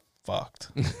 We are fucked.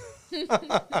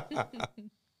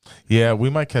 Yeah,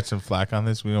 we might catch some flack on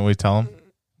this. We know we tell them.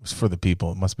 It's for the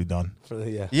people. It must be done.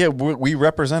 Yeah, we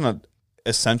represent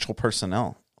essential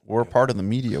personnel. We're part of the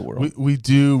media world. We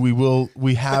do.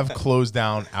 We have closed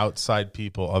down outside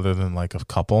people other than like a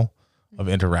couple of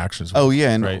interactions. Oh yeah,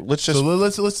 and right. let's just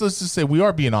let's just say we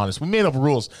are being honest. We made up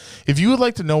rules. If you would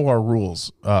like to know our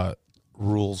rules,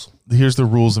 here's the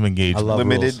rules of engagement. I love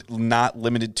limited, rules. not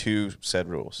limited to said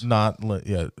rules. Not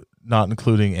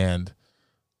including and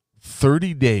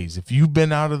 30 days. If you've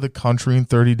been out of the country in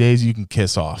 30 days, you can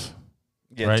kiss off.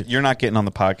 Yeah, right? You're not getting on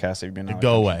the podcast if you've been out.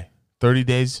 Go away. 30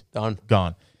 days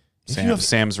gone.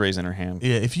 Sam's raising her hand.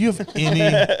 Yeah, if you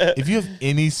have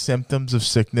any symptoms of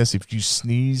sickness, if you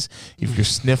sneeze, if you're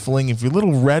sniffling, if you're a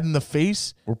little red in the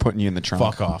face, we're putting you in the trunk.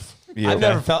 Fuck off.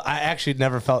 Yeah, I actually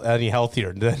never felt any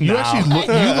healthier than you now.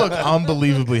 actually look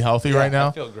unbelievably healthy right now.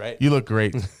 I feel great. You look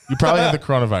great. You probably have the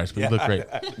coronavirus, but you look great.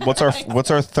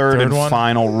 What's our third and one?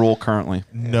 final rule currently?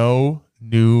 No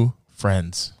new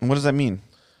friends. And what does that mean?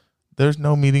 There's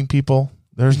no meeting people.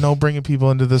 There's no bringing people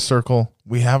into this circle.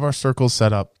 We have our circles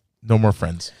set up. No more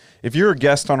friends. If you're a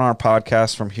guest on our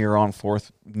podcast from here on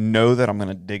forth, know that I'm going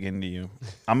to dig into you.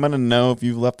 I'm going to know if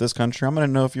you've left this country. I'm going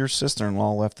to know if your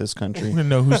sister-in-law left this country. We're going to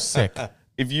know who's sick.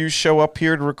 If you show up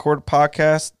here to record a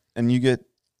podcast and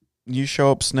you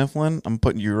show up sniffling, I'm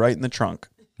putting you right in the trunk.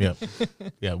 Yeah.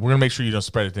 Yeah. We're going to make sure you don't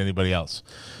spread it to anybody else.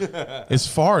 As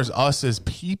far as us as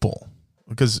people,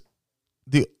 because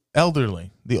the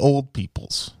elderly, the old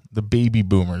peoples, the baby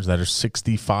boomers that are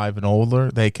 65 and older,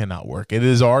 they cannot work. It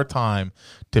is our time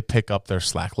to pick up their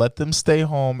slack. Let them stay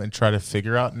home and try to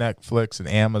figure out Netflix and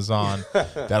Amazon.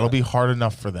 That'll be hard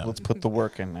enough for them. Let's put the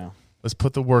work in now. Let's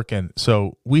put the work in.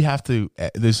 So we have to,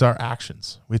 these are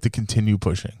actions. We have to continue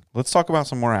pushing. Let's talk about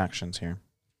some more actions here.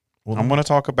 Well, I'm going to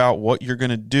talk about what you're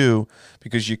going to do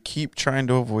because you keep trying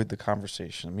to avoid the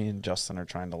conversation. Me and Justin are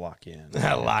trying to lock you in.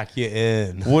 Lock you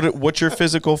in. What's your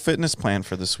physical fitness plan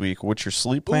for this week? What's your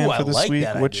sleep plan for this week?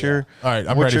 What's your all right?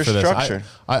 I'm what's ready your for structure? this.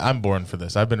 I'm born for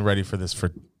this. I've been ready for this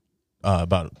for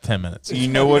about 10 minutes. You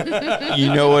know what?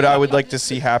 You know what I would like to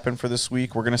see happen for this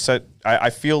week. We're going to set.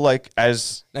 I feel like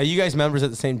as now, you guys members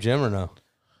at the same gym or no?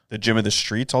 The gym of the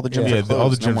streets, all the gyms Yeah, are closed. all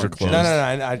the gyms are closed. No.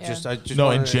 I just no.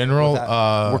 In general,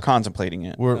 we're contemplating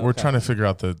it. We're trying to figure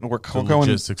out the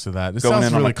logistics of that. It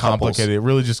sounds really complicated. It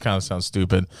really just kind of sounds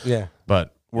stupid. Yeah,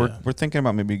 but we're thinking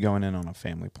about maybe going in on a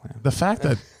family plan. The fact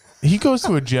that he goes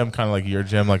to a gym kind of like your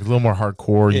gym, like a little more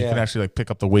hardcore. You can actually like pick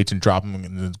up the weights and drop them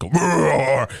and then go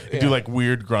and do like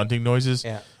weird grunting noises.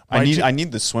 Yeah, I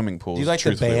need the swimming pool. Do you like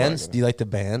the bands? Do you like the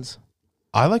bands?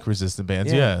 I like resistant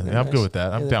bands. Yeah, I'm good with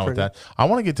that. I'm down with that. I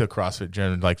want to get to a CrossFit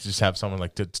gym and like just have someone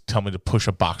like to tell me to push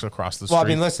a box across the street. Well, I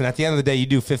mean, listen. At the end of the day, you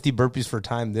do 50 burpees for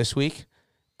time this week,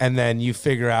 and then you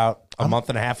figure out a month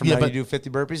and a half from now you do 50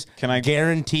 burpees. Can I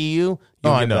guarantee you?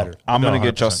 I know. Better. I'm going to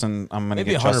get Justin. I'm going to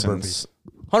get 100 Justin's.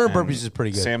 100 burpees is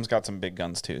pretty good. Sam's got some big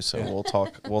guns too, so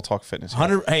we'll talk fitness.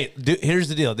 100. Hey, here's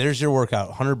the deal. There's your workout.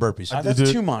 100 burpees.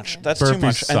 That's too much. That's too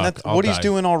much. And what he's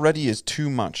doing already is too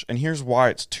much. And here's why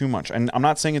it's too much. And I'm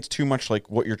not saying it's too much like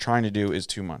what you're trying to do is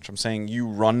too much. I'm saying you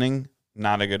running,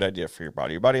 not a good idea for your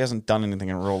body. Your body hasn't done anything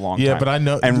in a real long time. Yeah, but I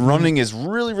know. And running is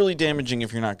really, really damaging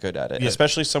if you're not good at it. Yeah.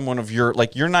 Especially someone of your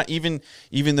like you're not even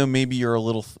though maybe you're a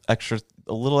little extra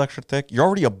thick, you're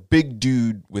already a big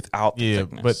dude without the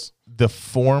thickness. But the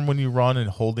form when you run and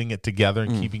holding it together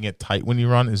and keeping it tight when you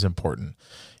run is important.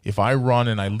 If I run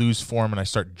and I lose form and I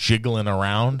start jiggling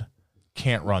around,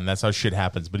 can't run. That's how shit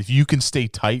happens. But if you can stay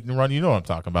tight and run, you know what I'm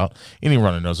talking about. Any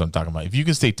runner knows what I'm talking about. If you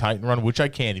can stay tight and run, which I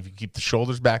can, if you keep the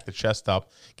shoulders back, the chest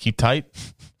up, keep tight,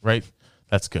 right?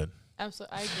 That's good.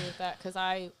 Absolutely, I agree with that because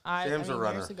Sam's a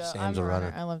runner. Years ago, Sam's I'm a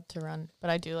runner. I love to run, but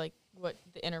I do like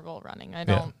the interval running.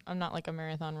 I'm not like a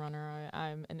marathon runner.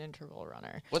 I'm an interval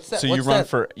runner. What's that? So you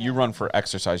run for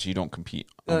exercise. You don't compete.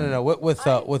 No. With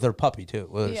her puppy too.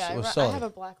 I have a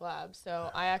black lab, so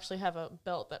I actually have a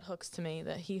belt that hooks to me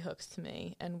that he hooks to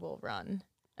me, and we'll run.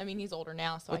 I mean, he's older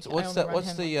now, so what's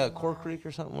the Core Creek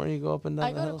or something where you go up and down?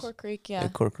 I go to Core Creek. Yeah,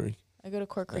 Core Creek. I go to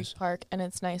Core Creek Park, and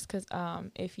it's nice because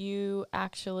if you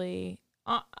actually.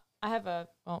 I have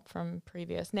from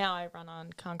previous. Now I run on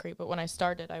concrete, but when I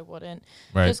started, I wouldn't.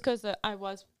 Right. Just because I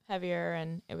was heavier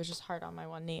and it was just hard on my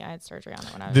one knee. I had surgery on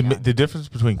it when I was young. The difference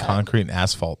between concrete and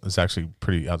asphalt is actually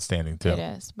pretty outstanding too. It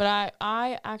is. But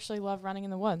I actually love running in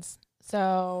the woods.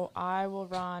 So I will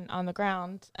run on the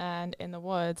ground and in the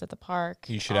woods at the park.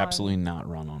 You should absolutely not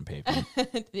run on pavement.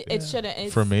 It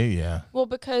shouldn't. For me, yeah. Well,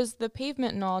 because the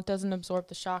pavement and all, it doesn't absorb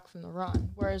the shock from the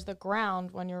run. Whereas the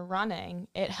ground, when you're running,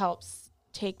 it helps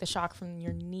take the shock from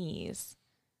your knees.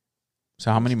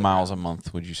 So how many miles a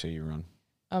month would you say you run?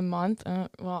 A month?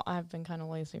 Well, I've been kind of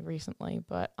lazy recently,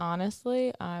 but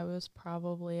honestly, I was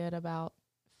probably at about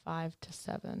 5 to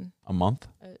 7. A month?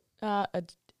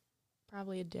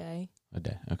 Probably a day. A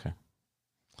day. Okay.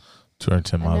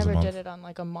 210 I miles a never month. did it on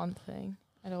like a month thing.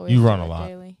 I'd always You do run it a lot.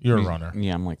 daily. You're a runner.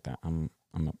 Yeah, I'm like that. I'm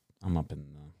up in the...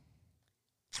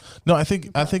 No, I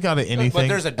think out of anything. But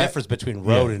there's a difference between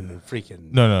road and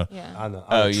freaking. No. Yeah. On the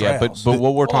Oh yeah, but trails.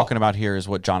 what we're talking about here is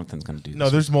what Jonathan's going to do. No,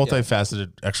 there's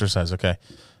multifaceted exercise. Okay.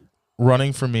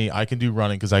 Running for me, I can do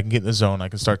running because I can get in the zone. I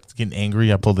can start getting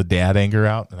angry. I pull the dad anger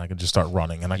out, and I can just start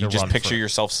running. And I You can just run picture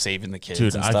yourself saving the kids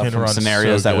Dude, and I stuff can from run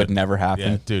scenarios so that would good. never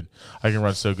happen. Yeah, dude, I can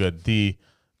run so good. The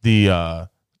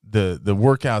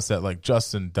workouts that like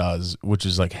Justin does, which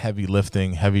is like heavy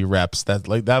lifting, heavy reps,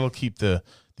 that'll keep the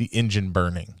engine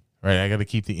burning, right? I got to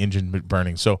keep the engine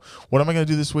burning. So what am I going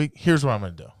to do this week? Here's what I'm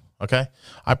going to do. Okay,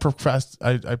 I professed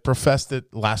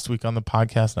it last week on the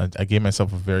podcast, and I gave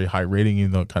myself a very high rating,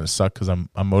 even though it kind of sucked because I'm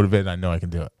motivated. I know I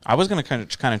can do it. I was going to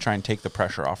kind of try and take the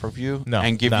pressure off of you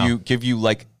and give you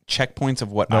like checkpoints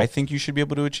of what I think you should be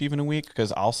able to achieve in a week,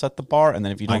 because I'll set the bar, and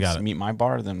then if you don't meet my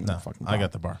bar, then I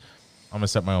got the bar. I'm gonna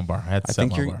set my own bar. I had to set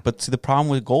my bar. But see, the problem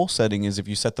with goal setting is if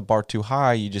you set the bar too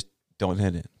high, you just don't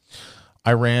hit it.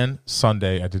 I ran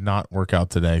Sunday. I did not work out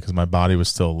today because my body was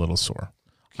still a little sore.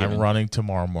 I'm running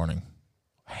tomorrow morning.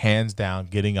 Hands down,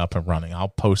 getting up and running. I'll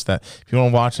post that. If you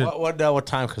want to watch it. What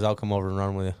time? Because I'll come over and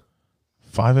run with you.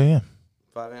 5 a.m.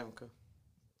 5 a.m. Okay.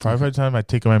 5 a.m. time, I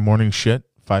take my morning shit,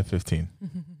 5:15.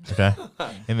 Okay?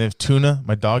 And if Tuna,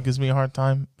 my dog, gives me a hard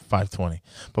time, 5:20.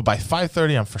 But by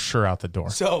 5:30, I'm for sure out the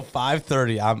door. So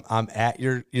 5:30, I'm at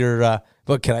your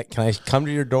look, can I come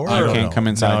to your door? You can't come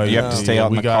inside. No, you have to stay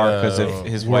out in the car because if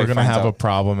his wife we're gonna finds have out. a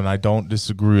problem, and I don't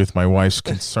disagree with my wife's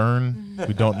concern.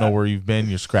 We don't know where you've been.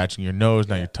 You're scratching your nose.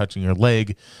 Now you're touching your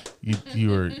leg.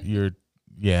 You're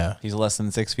yeah. He's less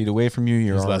than 6 feet away from you.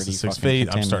 You're He's already less than 6 fucking feet.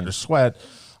 I'm starting to contaminated. sweat.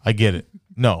 I get it.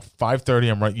 No,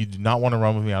 5:30. I'm right. You do not want to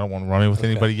run with me. I don't want to run with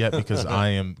anybody yet because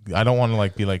I don't want to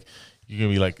like be like you're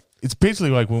gonna be like. It's basically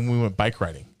like when we went bike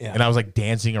riding, and I was like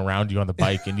dancing around you on the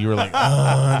bike, and you were like,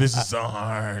 "Oh, this is so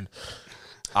hard."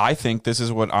 I think this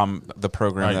is what the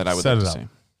program Right, that I would set like it to up. see.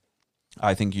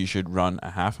 I think you should run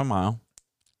a half a mile,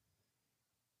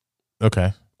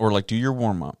 Okay. or like do your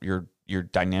warm up, your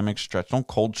dynamic stretch. Don't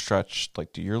cold stretch.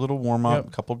 Like do your little warm up,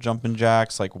 Yep. couple jumping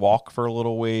jacks. Like walk for a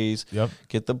little ways. Yep.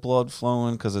 Get the blood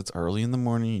flowing because it's early in the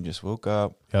morning. You just woke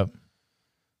up. Yep.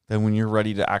 Then when you're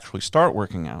ready to actually start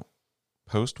working out,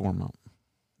 post warm up,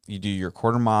 you do your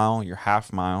quarter mile, your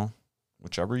half mile,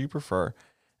 whichever you prefer,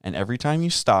 and every time you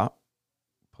stop,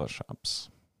 push ups.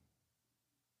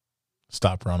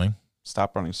 Stop running.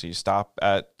 Stop running. So you stop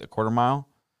at a quarter mile,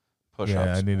 push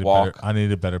ups. Yeah, walk. I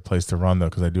need a better place to run though,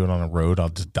 because I do it on a road. I'll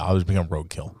just become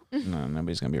roadkill. No,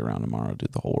 nobody's gonna be around tomorrow.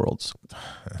 Dude, the whole world's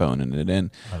phoning it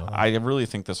in. I really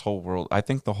think this whole world. I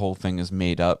think the whole thing is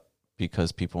made up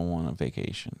because people want a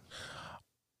vacation.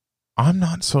 I'm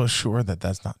not so sure that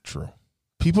that's not true.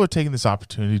 People are taking this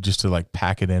opportunity just to like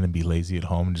pack it in and be lazy at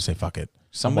home and just say fuck it.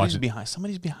 Somebody's behind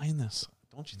this,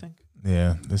 don't you think?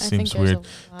 Yeah, this I seems think there's weird.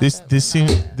 a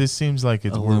lot This seems like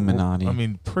it's Illuminati. I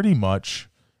mean, pretty much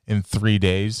in 3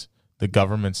 days, the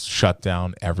government's shut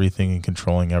down everything and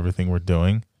controlling everything we're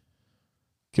doing.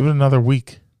 Give it another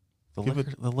week.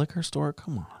 The liquor store.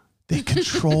 Come on. They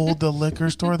controlled the liquor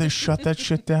store. They shut that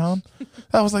shit down.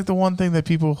 That was like the one thing that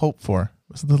people hoped for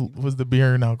was the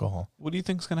beer and alcohol. What do you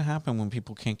think's gonna happen when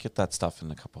people can't get that stuff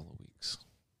in a couple of weeks?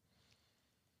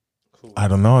 I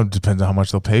don't know. It depends on how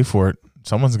much they'll pay for it.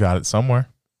 Someone's got it somewhere.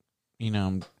 You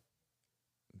know,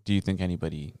 do you think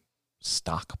anybody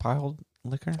stockpiled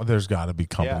liquor? There's got to be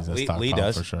companies that Lee stockpile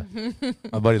does. for sure.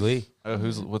 My buddy Lee.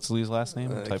 What's Lee's last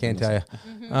name? I can't tell you.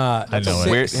 I know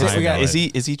Where, it. I know is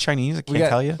it. he Chinese? I can't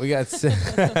tell you. We got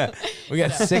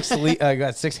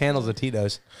six handles of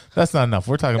Tito's. That's not enough.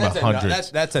 We're talking about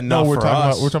hundreds. That's enough. We're for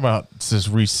talking us. about just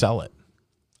resell it.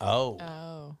 Oh.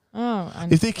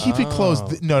 If they keep it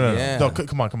closed, no. Yeah.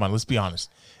 Come on. Let's be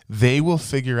honest. They will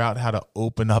figure out how to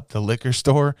open up the liquor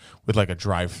store with like a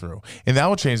drive-through, and that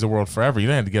will change the world forever. You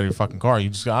don't have to get in your fucking car. You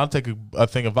just I'll take a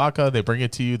thing of vodka. They bring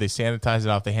it to you. They sanitize it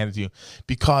off. They hand it to you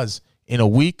because in a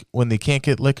week when they can't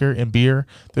get liquor and beer,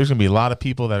 there's gonna be a lot of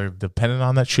people that are dependent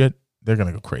on that shit. They're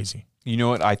gonna go crazy. You know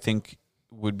what I think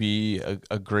would be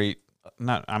a great.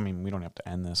 Not, I mean, we don't have to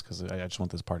end this because I just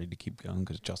want this party to keep going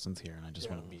because Justin's here and I just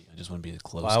want to be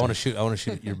close. Well, I want to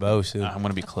shoot your bow soon. I want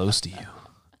to be close to you.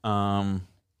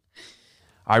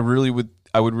 I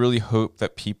would really hope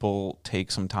that people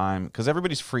take some time because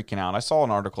everybody's freaking out. I saw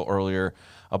an article earlier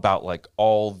about like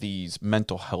all these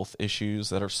mental health issues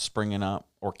that are springing up,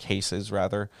 or cases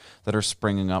rather, that are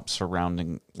springing up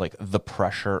surrounding like the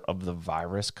pressure of the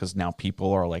virus, because now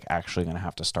people are like actually going to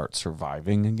have to start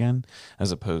surviving again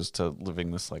as opposed to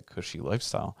living this like cushy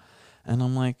lifestyle. And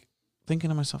I'm like, thinking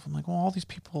to myself, I'm like, well, all these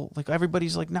people, like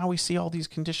everybody's like, now we see all these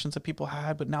conditions that people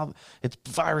had, but now it's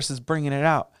virus is bringing it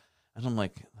out. And I'm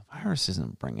like, the virus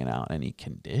isn't bringing out any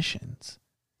conditions.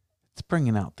 It's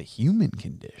bringing out the human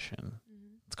condition.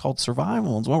 It's called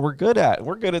survival. It's what we're good at.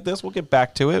 We're good at this. We'll get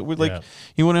back to it. We're like,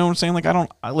 you know what I'm saying? Like, I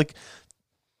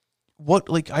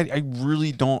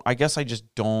really don't, I guess I just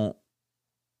don't,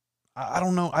 I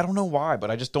don't know why, but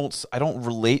I don't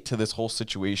relate to this whole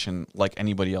situation like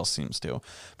anybody else seems to.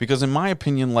 Because in my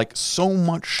opinion, like, so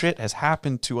much shit has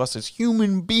happened to us as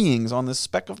human beings on this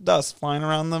speck of dust flying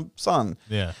around the sun.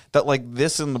 Yeah. That, like,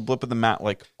 this and the blip of the mat,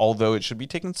 like, although it should be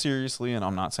taken seriously, and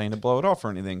I'm not saying to blow it off or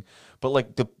anything, but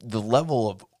like the level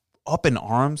of up in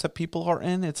arms that people are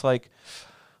in, it's like,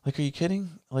 are you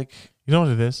kidding? Like, you know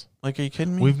what it is? Like, are you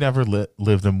kidding me? We've never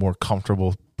lived a more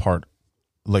comfortable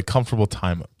comfortable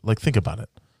time. Like, think about it.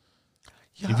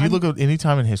 Yeah, if you look at any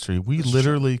time in history, we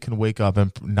literally can wake up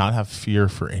and not have fear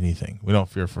for anything. We don't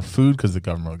fear for food because the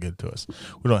government will get it to us.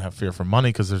 We don't have fear for money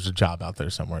because there's a job out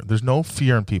there somewhere. There's no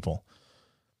fear in people.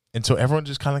 And so everyone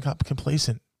just kind of got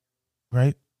complacent,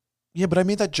 right? Yeah, but I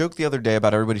made that joke the other day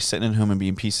about everybody sitting at home and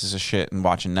being pieces of shit and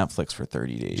watching Netflix for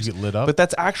 30 days. Did you get lit up? But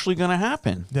that's actually going to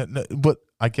happen. Yeah, no, but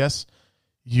I guess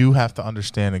you have to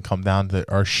understand and come down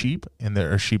to our sheep, and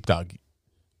there are sheepdogs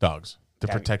to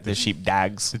protect the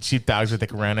sheepdogs. The sheepdogs with the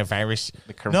coronavirus.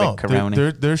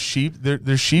 Corona. They're sheep.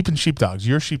 They're sheep and sheepdogs.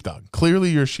 You're a sheepdog. Clearly,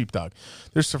 you're a sheepdog.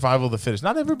 There's survival of the fittest.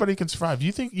 Not everybody can survive.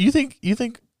 You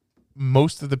think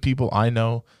most of the people I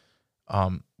know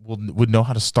would know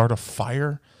how to start a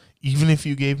fire, even if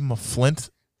you gave them a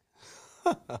flint?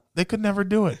 They could never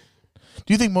do it.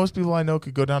 Do you think most people I know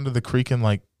could go down to the creek and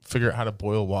like figure out how to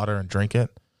boil water and drink it?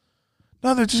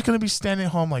 No, they're just going to be standing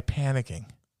at home like panicking.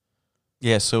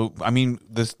 Yeah, so, I mean,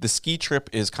 the ski trip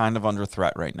is kind of under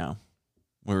threat right now.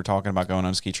 We were talking about going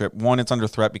on a ski trip. One, it's under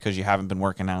threat because you haven't been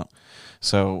working out.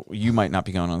 So you might not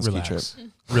be going on a ski trip.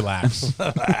 Relax.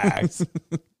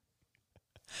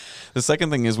 The second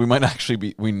thing is we might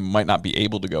not be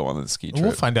able to go on the ski trip.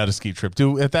 We'll find out a ski trip.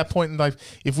 Dude, at that point in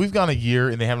life, if we've gone a year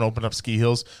and they haven't opened up ski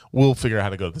hills, we'll figure out how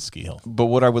to go to the ski hill. But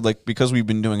what I would like, because we've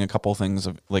been doing a couple things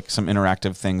of like some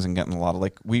interactive things and getting a lot of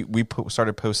like, we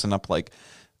started posting up like,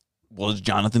 was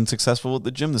Jonathan successful at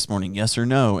the gym this morning? Yes or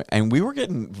no? And we were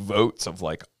getting votes of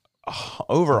like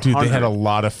over 100. Dude, they had a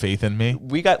lot of faith in me.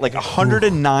 We got like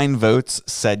 109 votes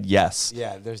said yes.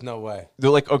 Yeah, there's no way. They're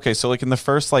like, okay, so like in the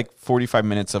first like 45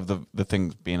 minutes of the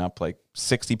thing being up, like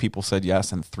 60 people said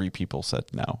yes and 3 people said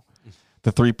no.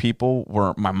 The 3 people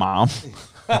were my mom.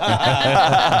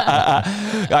 I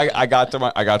got to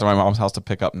my mom's house to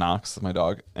pick up Knox, my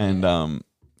dog, and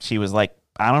she was like,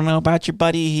 I don't know about your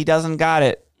buddy, he doesn't got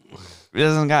it.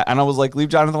 And I was like, leave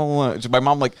Jonathan alone. My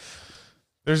mom like,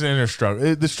 there's an inner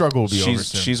struggle. The struggle will be over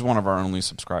soon. She's one of our only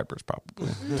subscribers, probably.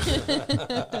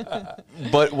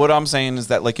 But what I'm saying is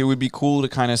that like it would be cool to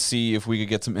kind of see if we could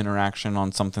get some interaction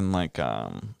on something like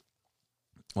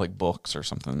books or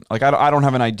something. Like I don't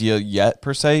have an idea yet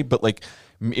per se, but like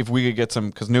if we could get some,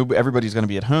 because everybody's going to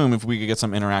be at home. If we could get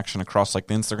some interaction across like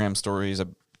the Instagram stories,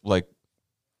 like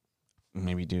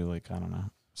maybe do like I don't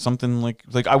know. Something like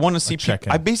I want to see people.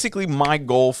 I basically my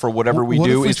goal for whatever we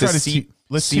do is to see.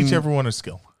 Let's teach everyone a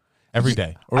skill every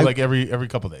day, or like every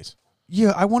couple of days.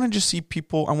 Yeah, I want to just see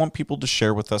people. I want people to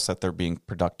share with us that they're being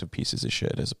productive pieces of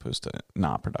shit as opposed to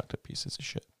not productive pieces of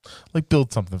shit. Like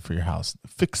build something for your house.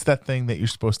 Fix that thing that you're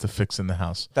supposed to fix in the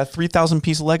house. That 3,000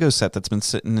 piece Lego set that's been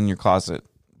sitting in your closet.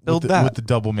 Build that with the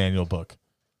double manual book.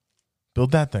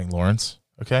 Build that thing, Lawrence.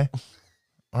 Okay.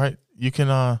 All right, you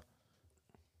can.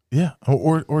 Yeah,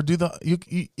 or do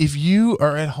if you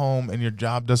are at home and your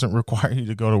job doesn't require you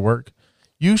to go to work,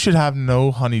 you should have no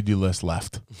honey-do list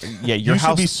left. Yeah, you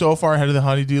should be so far ahead of the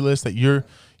honey-do list that your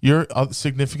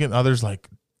significant other's like,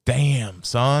 damn,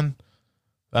 son.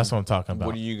 That's what I'm talking about.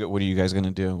 What are you guys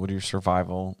gonna do? What are your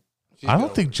survival? I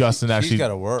don't think Justin actually. Got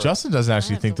to work. Justin doesn't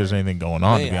actually think there's anything going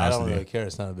on. To be honest with you, I don't really care.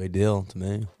 It's not a big deal to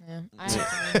me.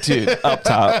 Yeah, dude, up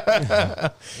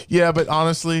top. Yeah, but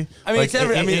honestly, I mean,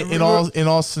 like, in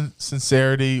all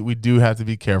sincerity, we do have to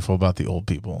be careful about the old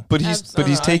people. But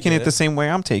he's taking it the same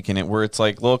way I'm taking it, where it's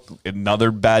like, look,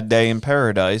 another bad day in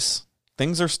paradise.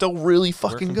 Things are still really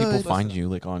fucking good. People find you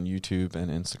like on YouTube and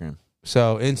Instagram.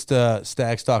 So Insta,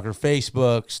 Stag Stalker,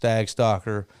 Facebook, Stag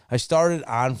Stalker. I started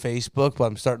on Facebook, but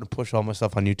I'm starting to push all my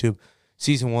stuff on YouTube.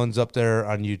 Season 1's up there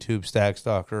on YouTube, Stag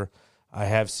Stalker. I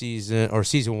have season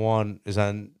 1 is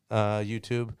on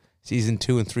YouTube. Season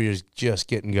 2 and 3 is just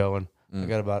getting going. I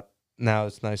got now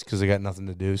it's nice because I got nothing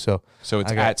to do. So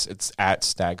it's at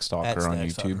Stag Stalker on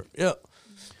YouTube. Stalker. Yep.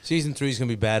 Season 3 is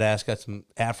gonna be badass. Got some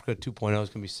Africa 2.0 is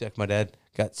gonna be sick. My dad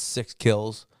got 6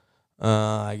 kills.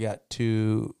 I got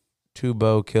two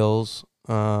bow kills.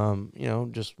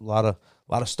 Just a lot of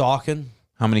stalking.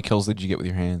 How many kills did you get with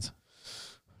your hands?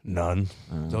 None.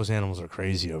 Those animals are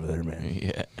crazy over there, man.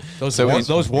 Yeah. Those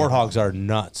warthogs are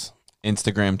nuts.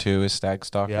 Instagram too is Stag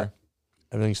Stalker. Yeah.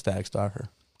 Everything's Stag Stalker.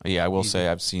 Yeah, I will say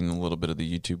I've seen a little bit of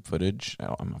the YouTube footage.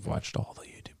 I've watched all the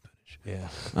YouTube footage. Yeah.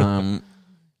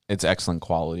 It's excellent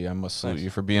quality. I must salute you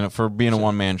for being a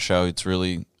one man show. It's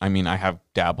really. I mean, I have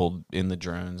dabbled in the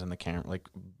drones and the camera, like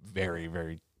very,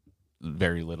 very,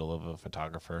 very little of a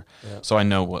photographer. Yeah. So I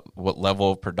know what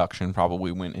level of production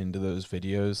probably went into those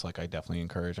videos. Like I definitely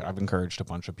I've encouraged a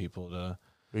bunch of people to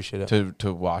appreciate it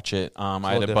to watch it.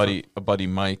 I had a buddy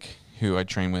Mike who I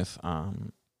train with.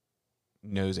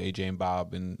 Knows AJ and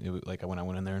Bob, and it was like when I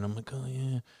went in there, and I'm like, oh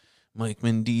yeah, Mike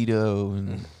Mendito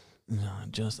and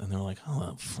and they're like, I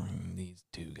love these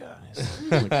two guys.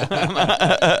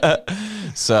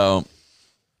 So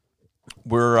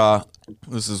we're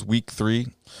this is week 3,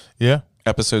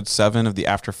 episode 7 of the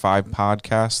After 5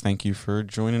 podcast. Thank you for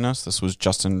joining us. This was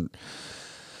Justin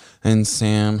and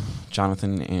Sam,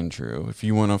 Jonathan, and Andrew. If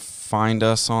you want to find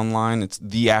us online, it's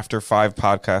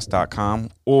theafter5podcast.com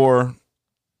or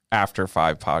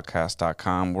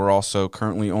after5podcast.com. We're also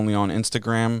currently only on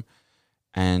Instagram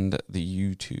and the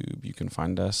YouTube. You can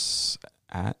find us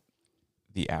at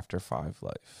the After 5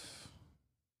 Life.